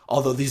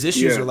 although these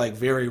issues Yeah. are like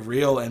very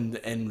real and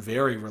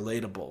very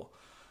relatable.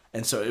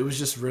 And so it was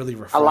just really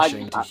I like.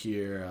 refreshing to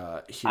hear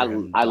I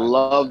him I dive into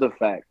love that.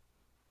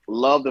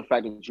 the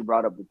fact that you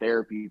brought up the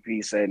therapy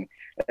piece and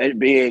it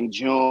being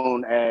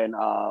June and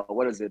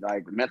what is it,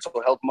 like mental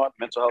health month,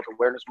 mental health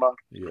awareness month.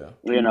 Yeah.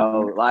 You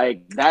know,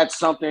 like that's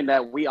something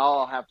that we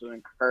all have to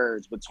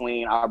encourage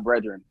between our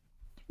brethren.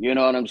 You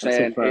know what I'm That's a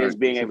saying? Is fact.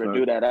 being That's a able to fact.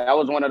 do that. That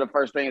was one of the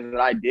first things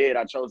that I did.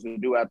 I chose to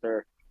do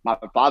after my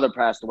father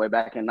passed away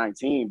back in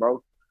 19,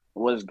 bro.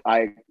 Was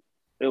like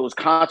it was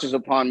conscious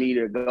upon me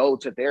to go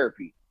to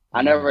therapy.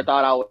 I never Mm-hmm.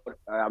 thought I would.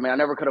 I mean, I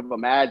never could have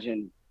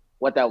imagined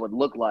what that would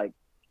look like.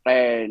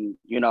 And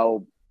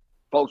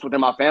folks within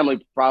my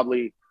family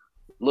probably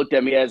looked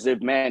at me as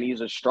if, man,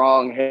 he's a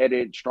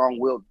strong-headed,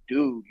 strong-willed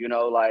dude.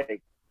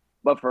 Like.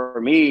 But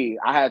for me,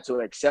 I had to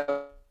accept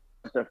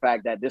the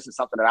fact that this is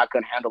something that I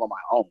couldn't handle on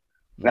my own.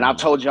 And I've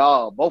Mm-hmm. told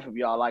y'all, both of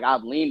y'all, like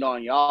I've leaned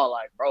on y'all,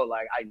 like, bro,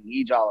 like I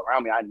need y'all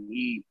around me. I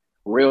need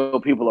real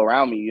people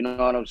around me. You know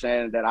what I'm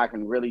saying? That I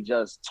can really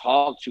just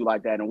talk to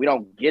like that. And we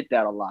don't get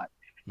that a lot.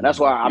 And that's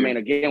why, Mm-hmm. I Yeah. mean,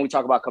 again, we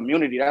talk about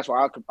community. That's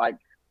why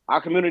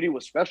our community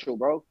was special,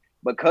 bro.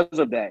 Because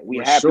of that, we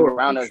For had people sure. For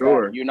around us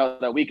that, sure.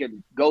 that we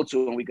could go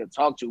to and we could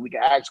talk to, we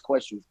could ask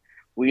questions.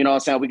 We, you know what I'm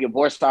saying? We could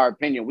voice our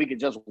opinion. We could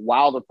just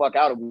wow the fuck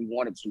out if we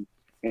wanted to.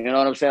 You know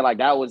what I'm saying? Like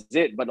that was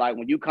it. But like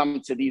when you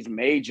come to these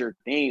major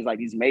things, like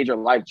these major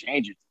life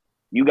changes,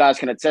 you guys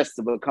can attest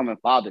to becoming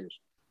fathers,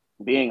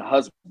 being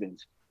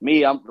husbands.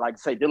 Me, I'm like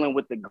say dealing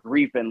with the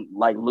grief and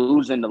like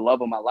losing the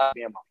love of my life,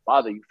 being my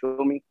father. You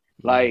feel me?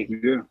 Mm-hmm. Like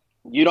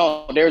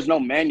Yeah. there's no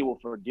manual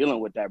for dealing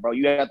with that, bro.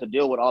 You have to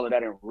deal with all of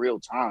that in real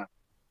time.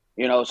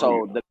 Oh yeah.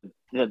 So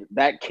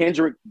that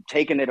Kendrick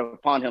taking it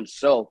upon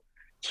himself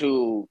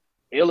to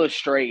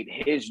illustrate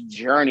his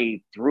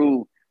journey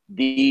through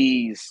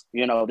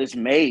this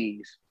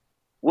maze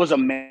was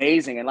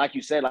amazing. And like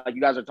you said, like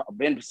you guys have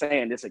been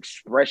saying, this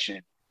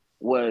expression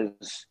was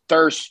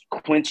thirst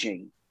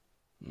quenching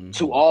to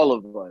Mm-hmm. all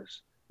of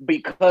us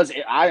because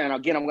and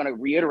again, I'm going to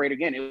reiterate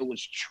again, it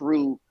was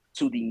true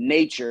to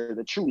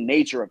the true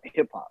nature of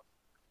hip hop.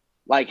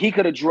 Like he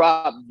could have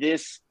dropped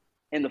this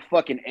in the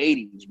fucking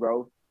 80s,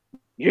 bro.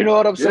 You know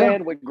what I'm Yeah.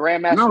 saying? With No,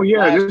 Grandmaster yeah,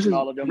 Flash this and is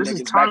all of them this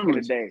is niggas back in the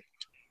timeless. day.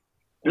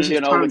 This is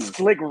With timeless.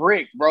 Slick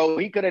Rick, bro.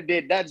 He could have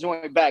did that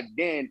joint back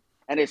then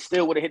and it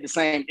still would have hit the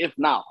same, if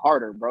not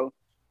harder, bro.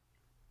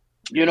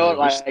 Yeah.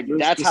 Like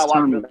This is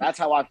timeless. that's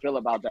how I feel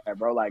about that,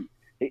 bro. Like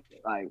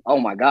oh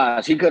my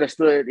gosh, he could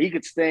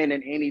stand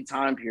in any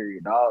time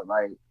period, dog.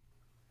 Like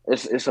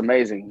it's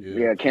amazing.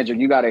 Yeah. Yeah, Kendrick,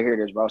 you gotta hear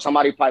this, bro.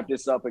 Somebody pipe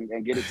this up and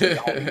get it to the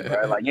homies,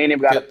 bro. Like you ain't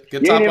even gotta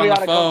Get top on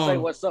the come say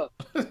phone. what's up.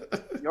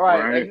 You're right.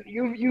 Right. Like,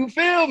 you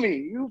feel me.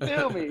 You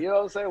feel me. You know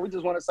what I'm saying? We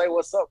just want to say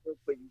what's up real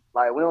quick.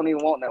 Like we don't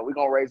even want that. We're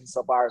gonna raise this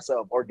up by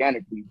ourselves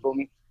organically, you feel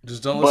me?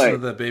 Just don't listen to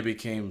But that Baby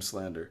Keem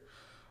slander.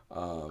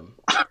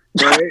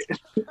 Right.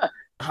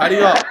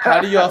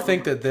 How do y'all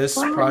think that this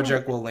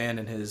project will land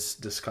in his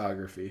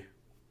discography?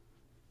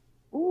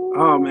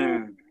 Oh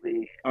man,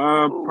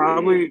 Ooh,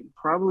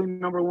 probably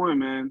number one,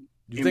 man.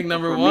 You think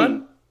number For me,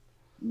 one?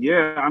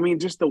 yeah. I mean,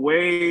 just the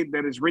way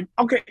that it's written.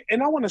 Okay,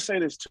 and I want to say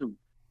this too: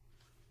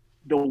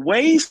 the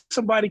way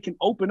somebody can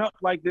open up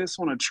like this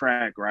on a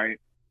track, right?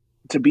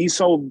 To be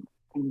so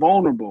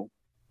vulnerable,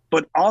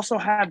 but also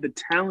have the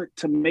talent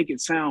to make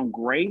it sound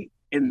great,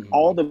 and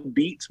all Mm, the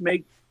beats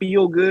make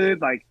feel good.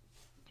 Like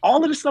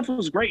all of this stuff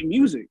was great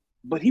music,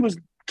 but he was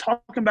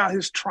talking about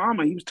his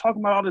trauma. He was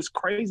talking about all this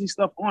crazy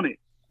stuff on it.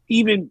 He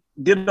even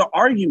did an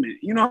argument,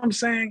 you know what I'm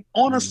saying,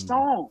 on a mm.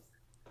 song.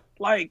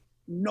 Like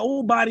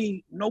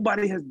nobody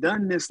has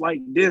done this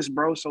like this,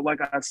 bro. So like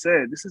I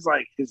said, this is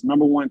like his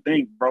number one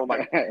thing, bro.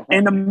 Like,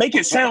 and to make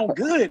it sound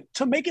good,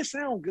 bro.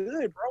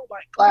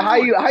 Like, like come on, how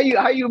come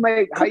you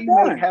make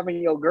on. having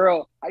your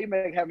girl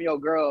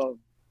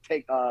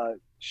take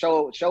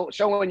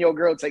showing your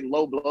girl take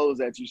low blows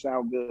at you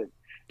sound good.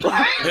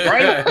 Like,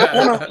 Right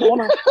on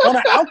an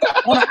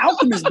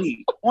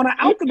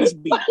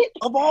Alchemist beat,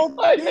 of all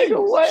like nigga, things.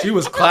 what? She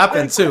was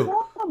clapping Like, come too.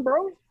 on,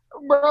 bro.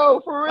 Bro,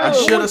 for I Like,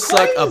 real. should going have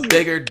sucked a crazy.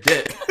 bigger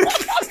dick.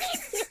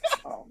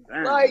 Oh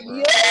damn, Like, bro.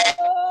 yo.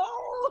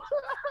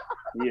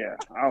 Yeah,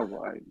 I was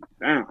like,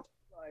 damn.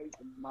 Like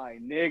my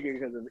nigga,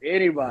 because if That shit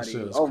anybody,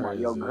 was oh my,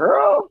 crazy. yo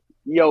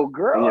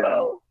girl Yeah,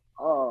 though.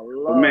 Oh but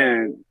lord.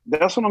 man,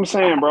 that's what I'm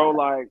saying, bro.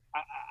 Like,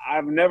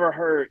 I've never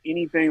heard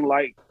anything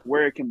like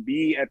where it can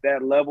be at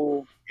that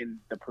level, and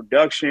the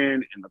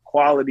production and the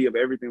quality of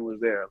everything was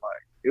there.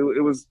 Like,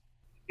 it was,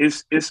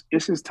 it's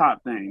his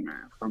top thing,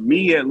 man. For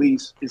me, at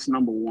least, it's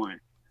number one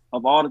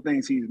of all the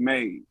things he's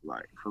made.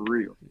 Like, for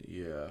real.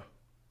 Yeah.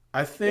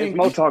 I It's We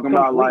most think talking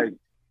about complete. like,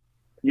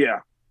 yeah,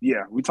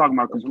 yeah. We talking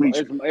about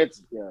completion.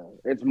 It's yeah,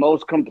 it's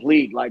most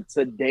complete like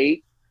to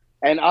date.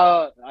 And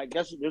I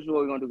guess this is what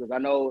we're gonna do because I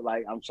know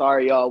like I'm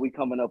sorry y'all, we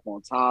coming up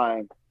on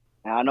time.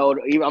 And I know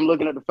even I'm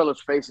looking at the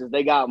fellas' faces,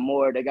 they got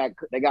more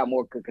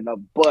cooking up,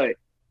 but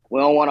we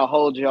don't want to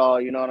hold y'all,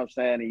 you know what I'm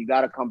saying? And you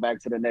gotta come back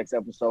to the next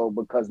episode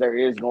because there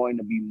is going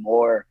to be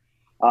more.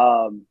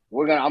 I'm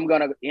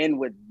gonna end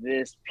with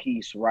this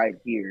piece right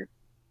here.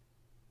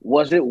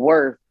 Was it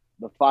worth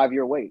the 5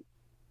 year wait?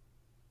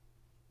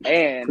 For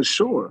And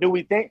sure. do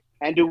we think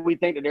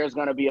that there's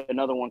gonna be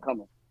another one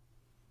coming?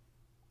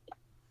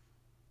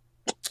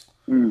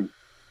 Mm.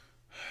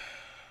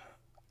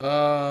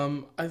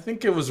 I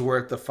think it was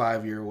worth the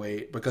 5 year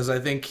wait because I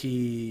think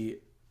he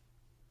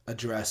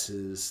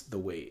addresses the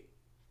wait.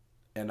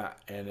 And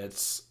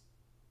it's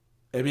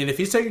I mean, if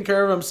he's taking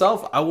care of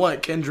himself, I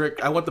want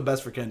the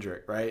best for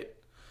Kendrick, right?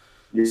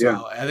 Yeah.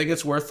 So I think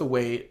it's worth the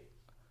wait.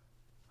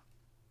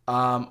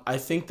 I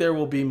think there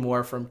will be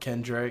more from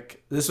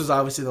Kendrick. This was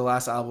obviously the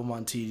last album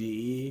on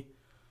TDE.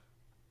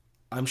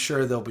 I'm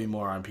sure there'll be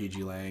more on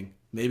PG Lang.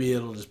 Maybe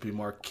it'll just be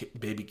more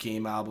Baby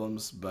Keem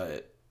albums,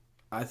 but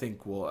I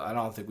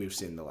don't think we've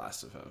seen the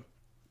last of him. Yeah.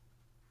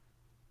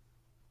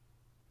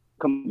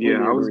 Completely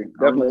I was agree.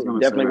 I was just gonna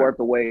say Definitely that. worth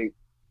the wait.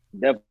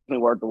 Definitely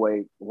worth the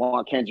wait.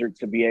 Want Kendrick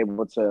to be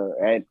able to,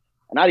 and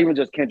not even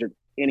just Kendrick,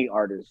 any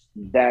artist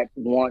that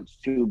wants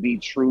to be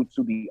true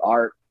to the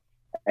art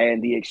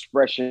and the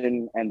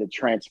expression and the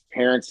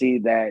transparency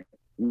that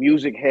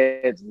music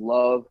heads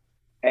love.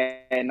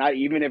 And not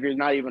even if you're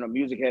not even a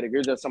music head, if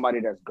you're just somebody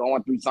that's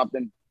going through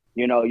something,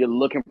 you're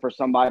looking for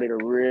somebody to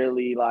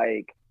really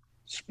like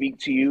speak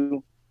to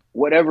you,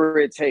 whatever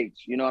it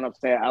takes, you know what I'm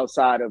saying,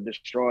 outside of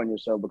destroying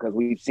yourself, because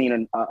we've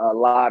seen a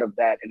lot of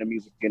that in the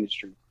music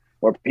industry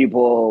where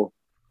people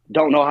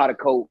don't know how to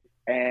cope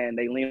and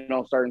they lean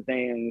on certain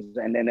things.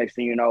 And then next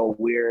thing you know,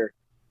 you're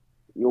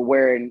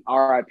wearing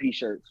RIP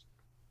shirts.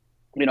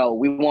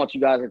 We want you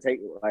guys to take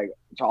like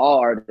to all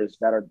artists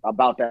that are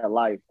about that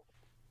life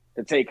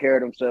to take care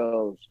of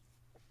themselves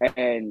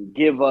and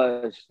give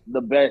us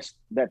the best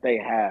that they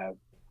have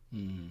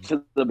Mm.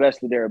 to the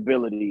best of their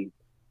ability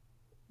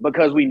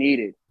because we need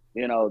it.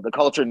 The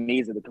culture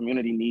needs it. The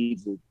community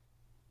needs it.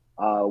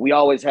 We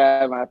always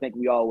have, and I think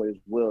we always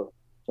will.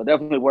 So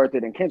definitely worth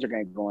it. And Kendrick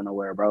ain't going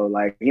nowhere, bro.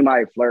 Like he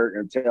might flirt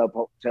and tell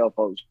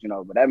folks,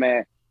 but that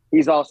man,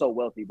 he's also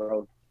wealthy,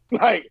 bro.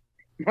 Like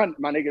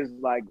my nigga's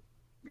like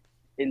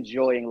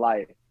enjoying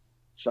life.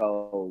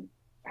 So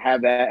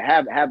have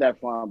that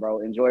fun, bro.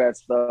 Enjoy that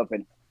stuff,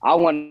 and I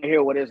want to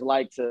hear what it's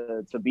like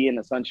to be in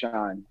the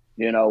sunshine.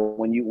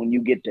 When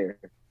you get there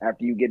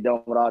after you get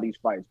done with all these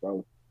fights,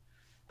 bro.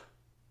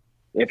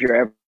 If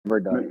you're ever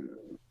done.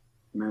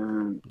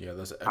 Man, Yeah,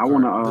 I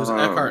wanna Those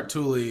Eckhart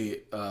Toole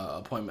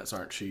appointments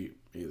aren't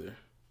cheap either.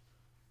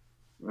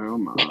 oh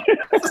my.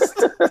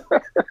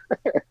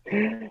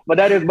 But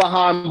that is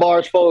behind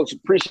bars, folks.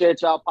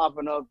 Appreciate y'all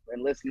popping up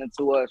and listening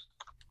to us.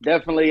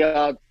 Definitely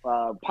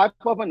pipe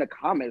up in the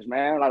comments,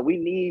 man. Like we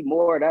need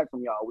more of that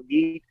from y'all. We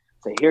need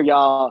to hear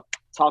y'all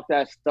talk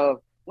that stuff.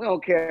 We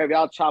don't care if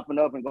y'all chopping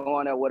up and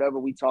going at whatever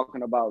we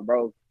talking about,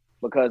 bro,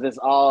 because it's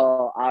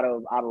all out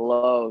of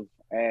love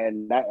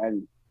and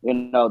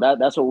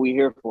that's what we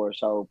here for.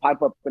 So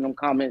pipe up in them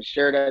comments,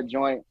 share that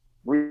joint,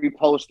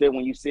 repost it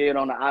when you see it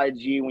on the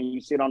IG, when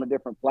you see it on the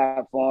different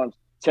platforms.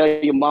 Tell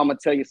your mama,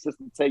 tell your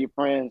sister, tell your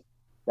friends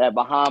that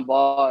behind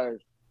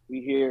bars,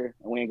 we here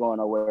and we ain't going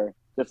nowhere.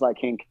 Just like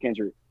King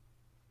Kendrick.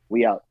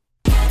 We out.